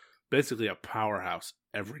basically a powerhouse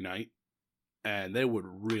every night, and they would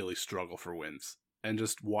really struggle for wins. And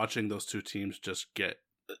just watching those two teams just get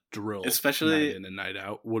drilled especially night in and night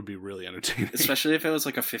out would be really entertaining. Especially if it was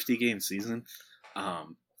like a 50-game season.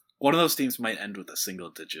 One of those teams might end with a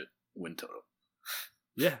single-digit win total.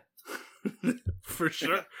 Yeah, for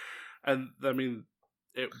sure. Yeah. And, I mean,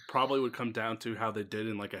 it probably would come down to how they did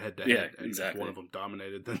in like a head-to-head. Yeah, and exactly. If one of them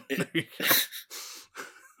dominated, then there you go.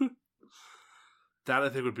 That, I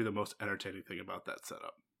think, would be the most entertaining thing about that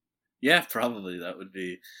setup. Yeah, probably. That would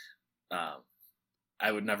be...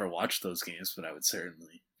 I would never watch those games, but I would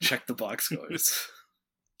certainly check the box scores.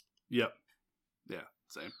 Yep. Yeah,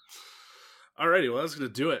 same. Alrighty, well, that's going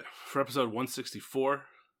to do it for episode 164.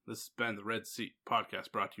 This has been the Red Seat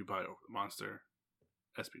Podcast, brought to you by Over the Monster,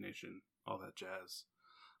 SB Nation, all that jazz.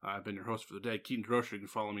 I've been your host for the day, Keaton DeRocher. You can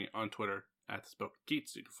follow me on Twitter at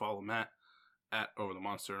 @TheSpokenKeats. You can follow Matt at Over the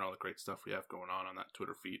Monster and all the great stuff we have going on that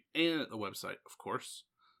Twitter feed and at the website, of course.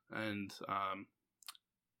 And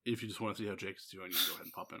if you just want to see how Jake is doing, you can go ahead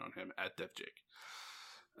and pop in on him at DevJake.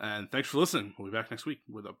 And thanks for listening. We'll be back next week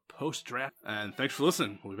with a post-draft.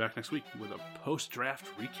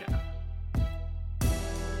 recap.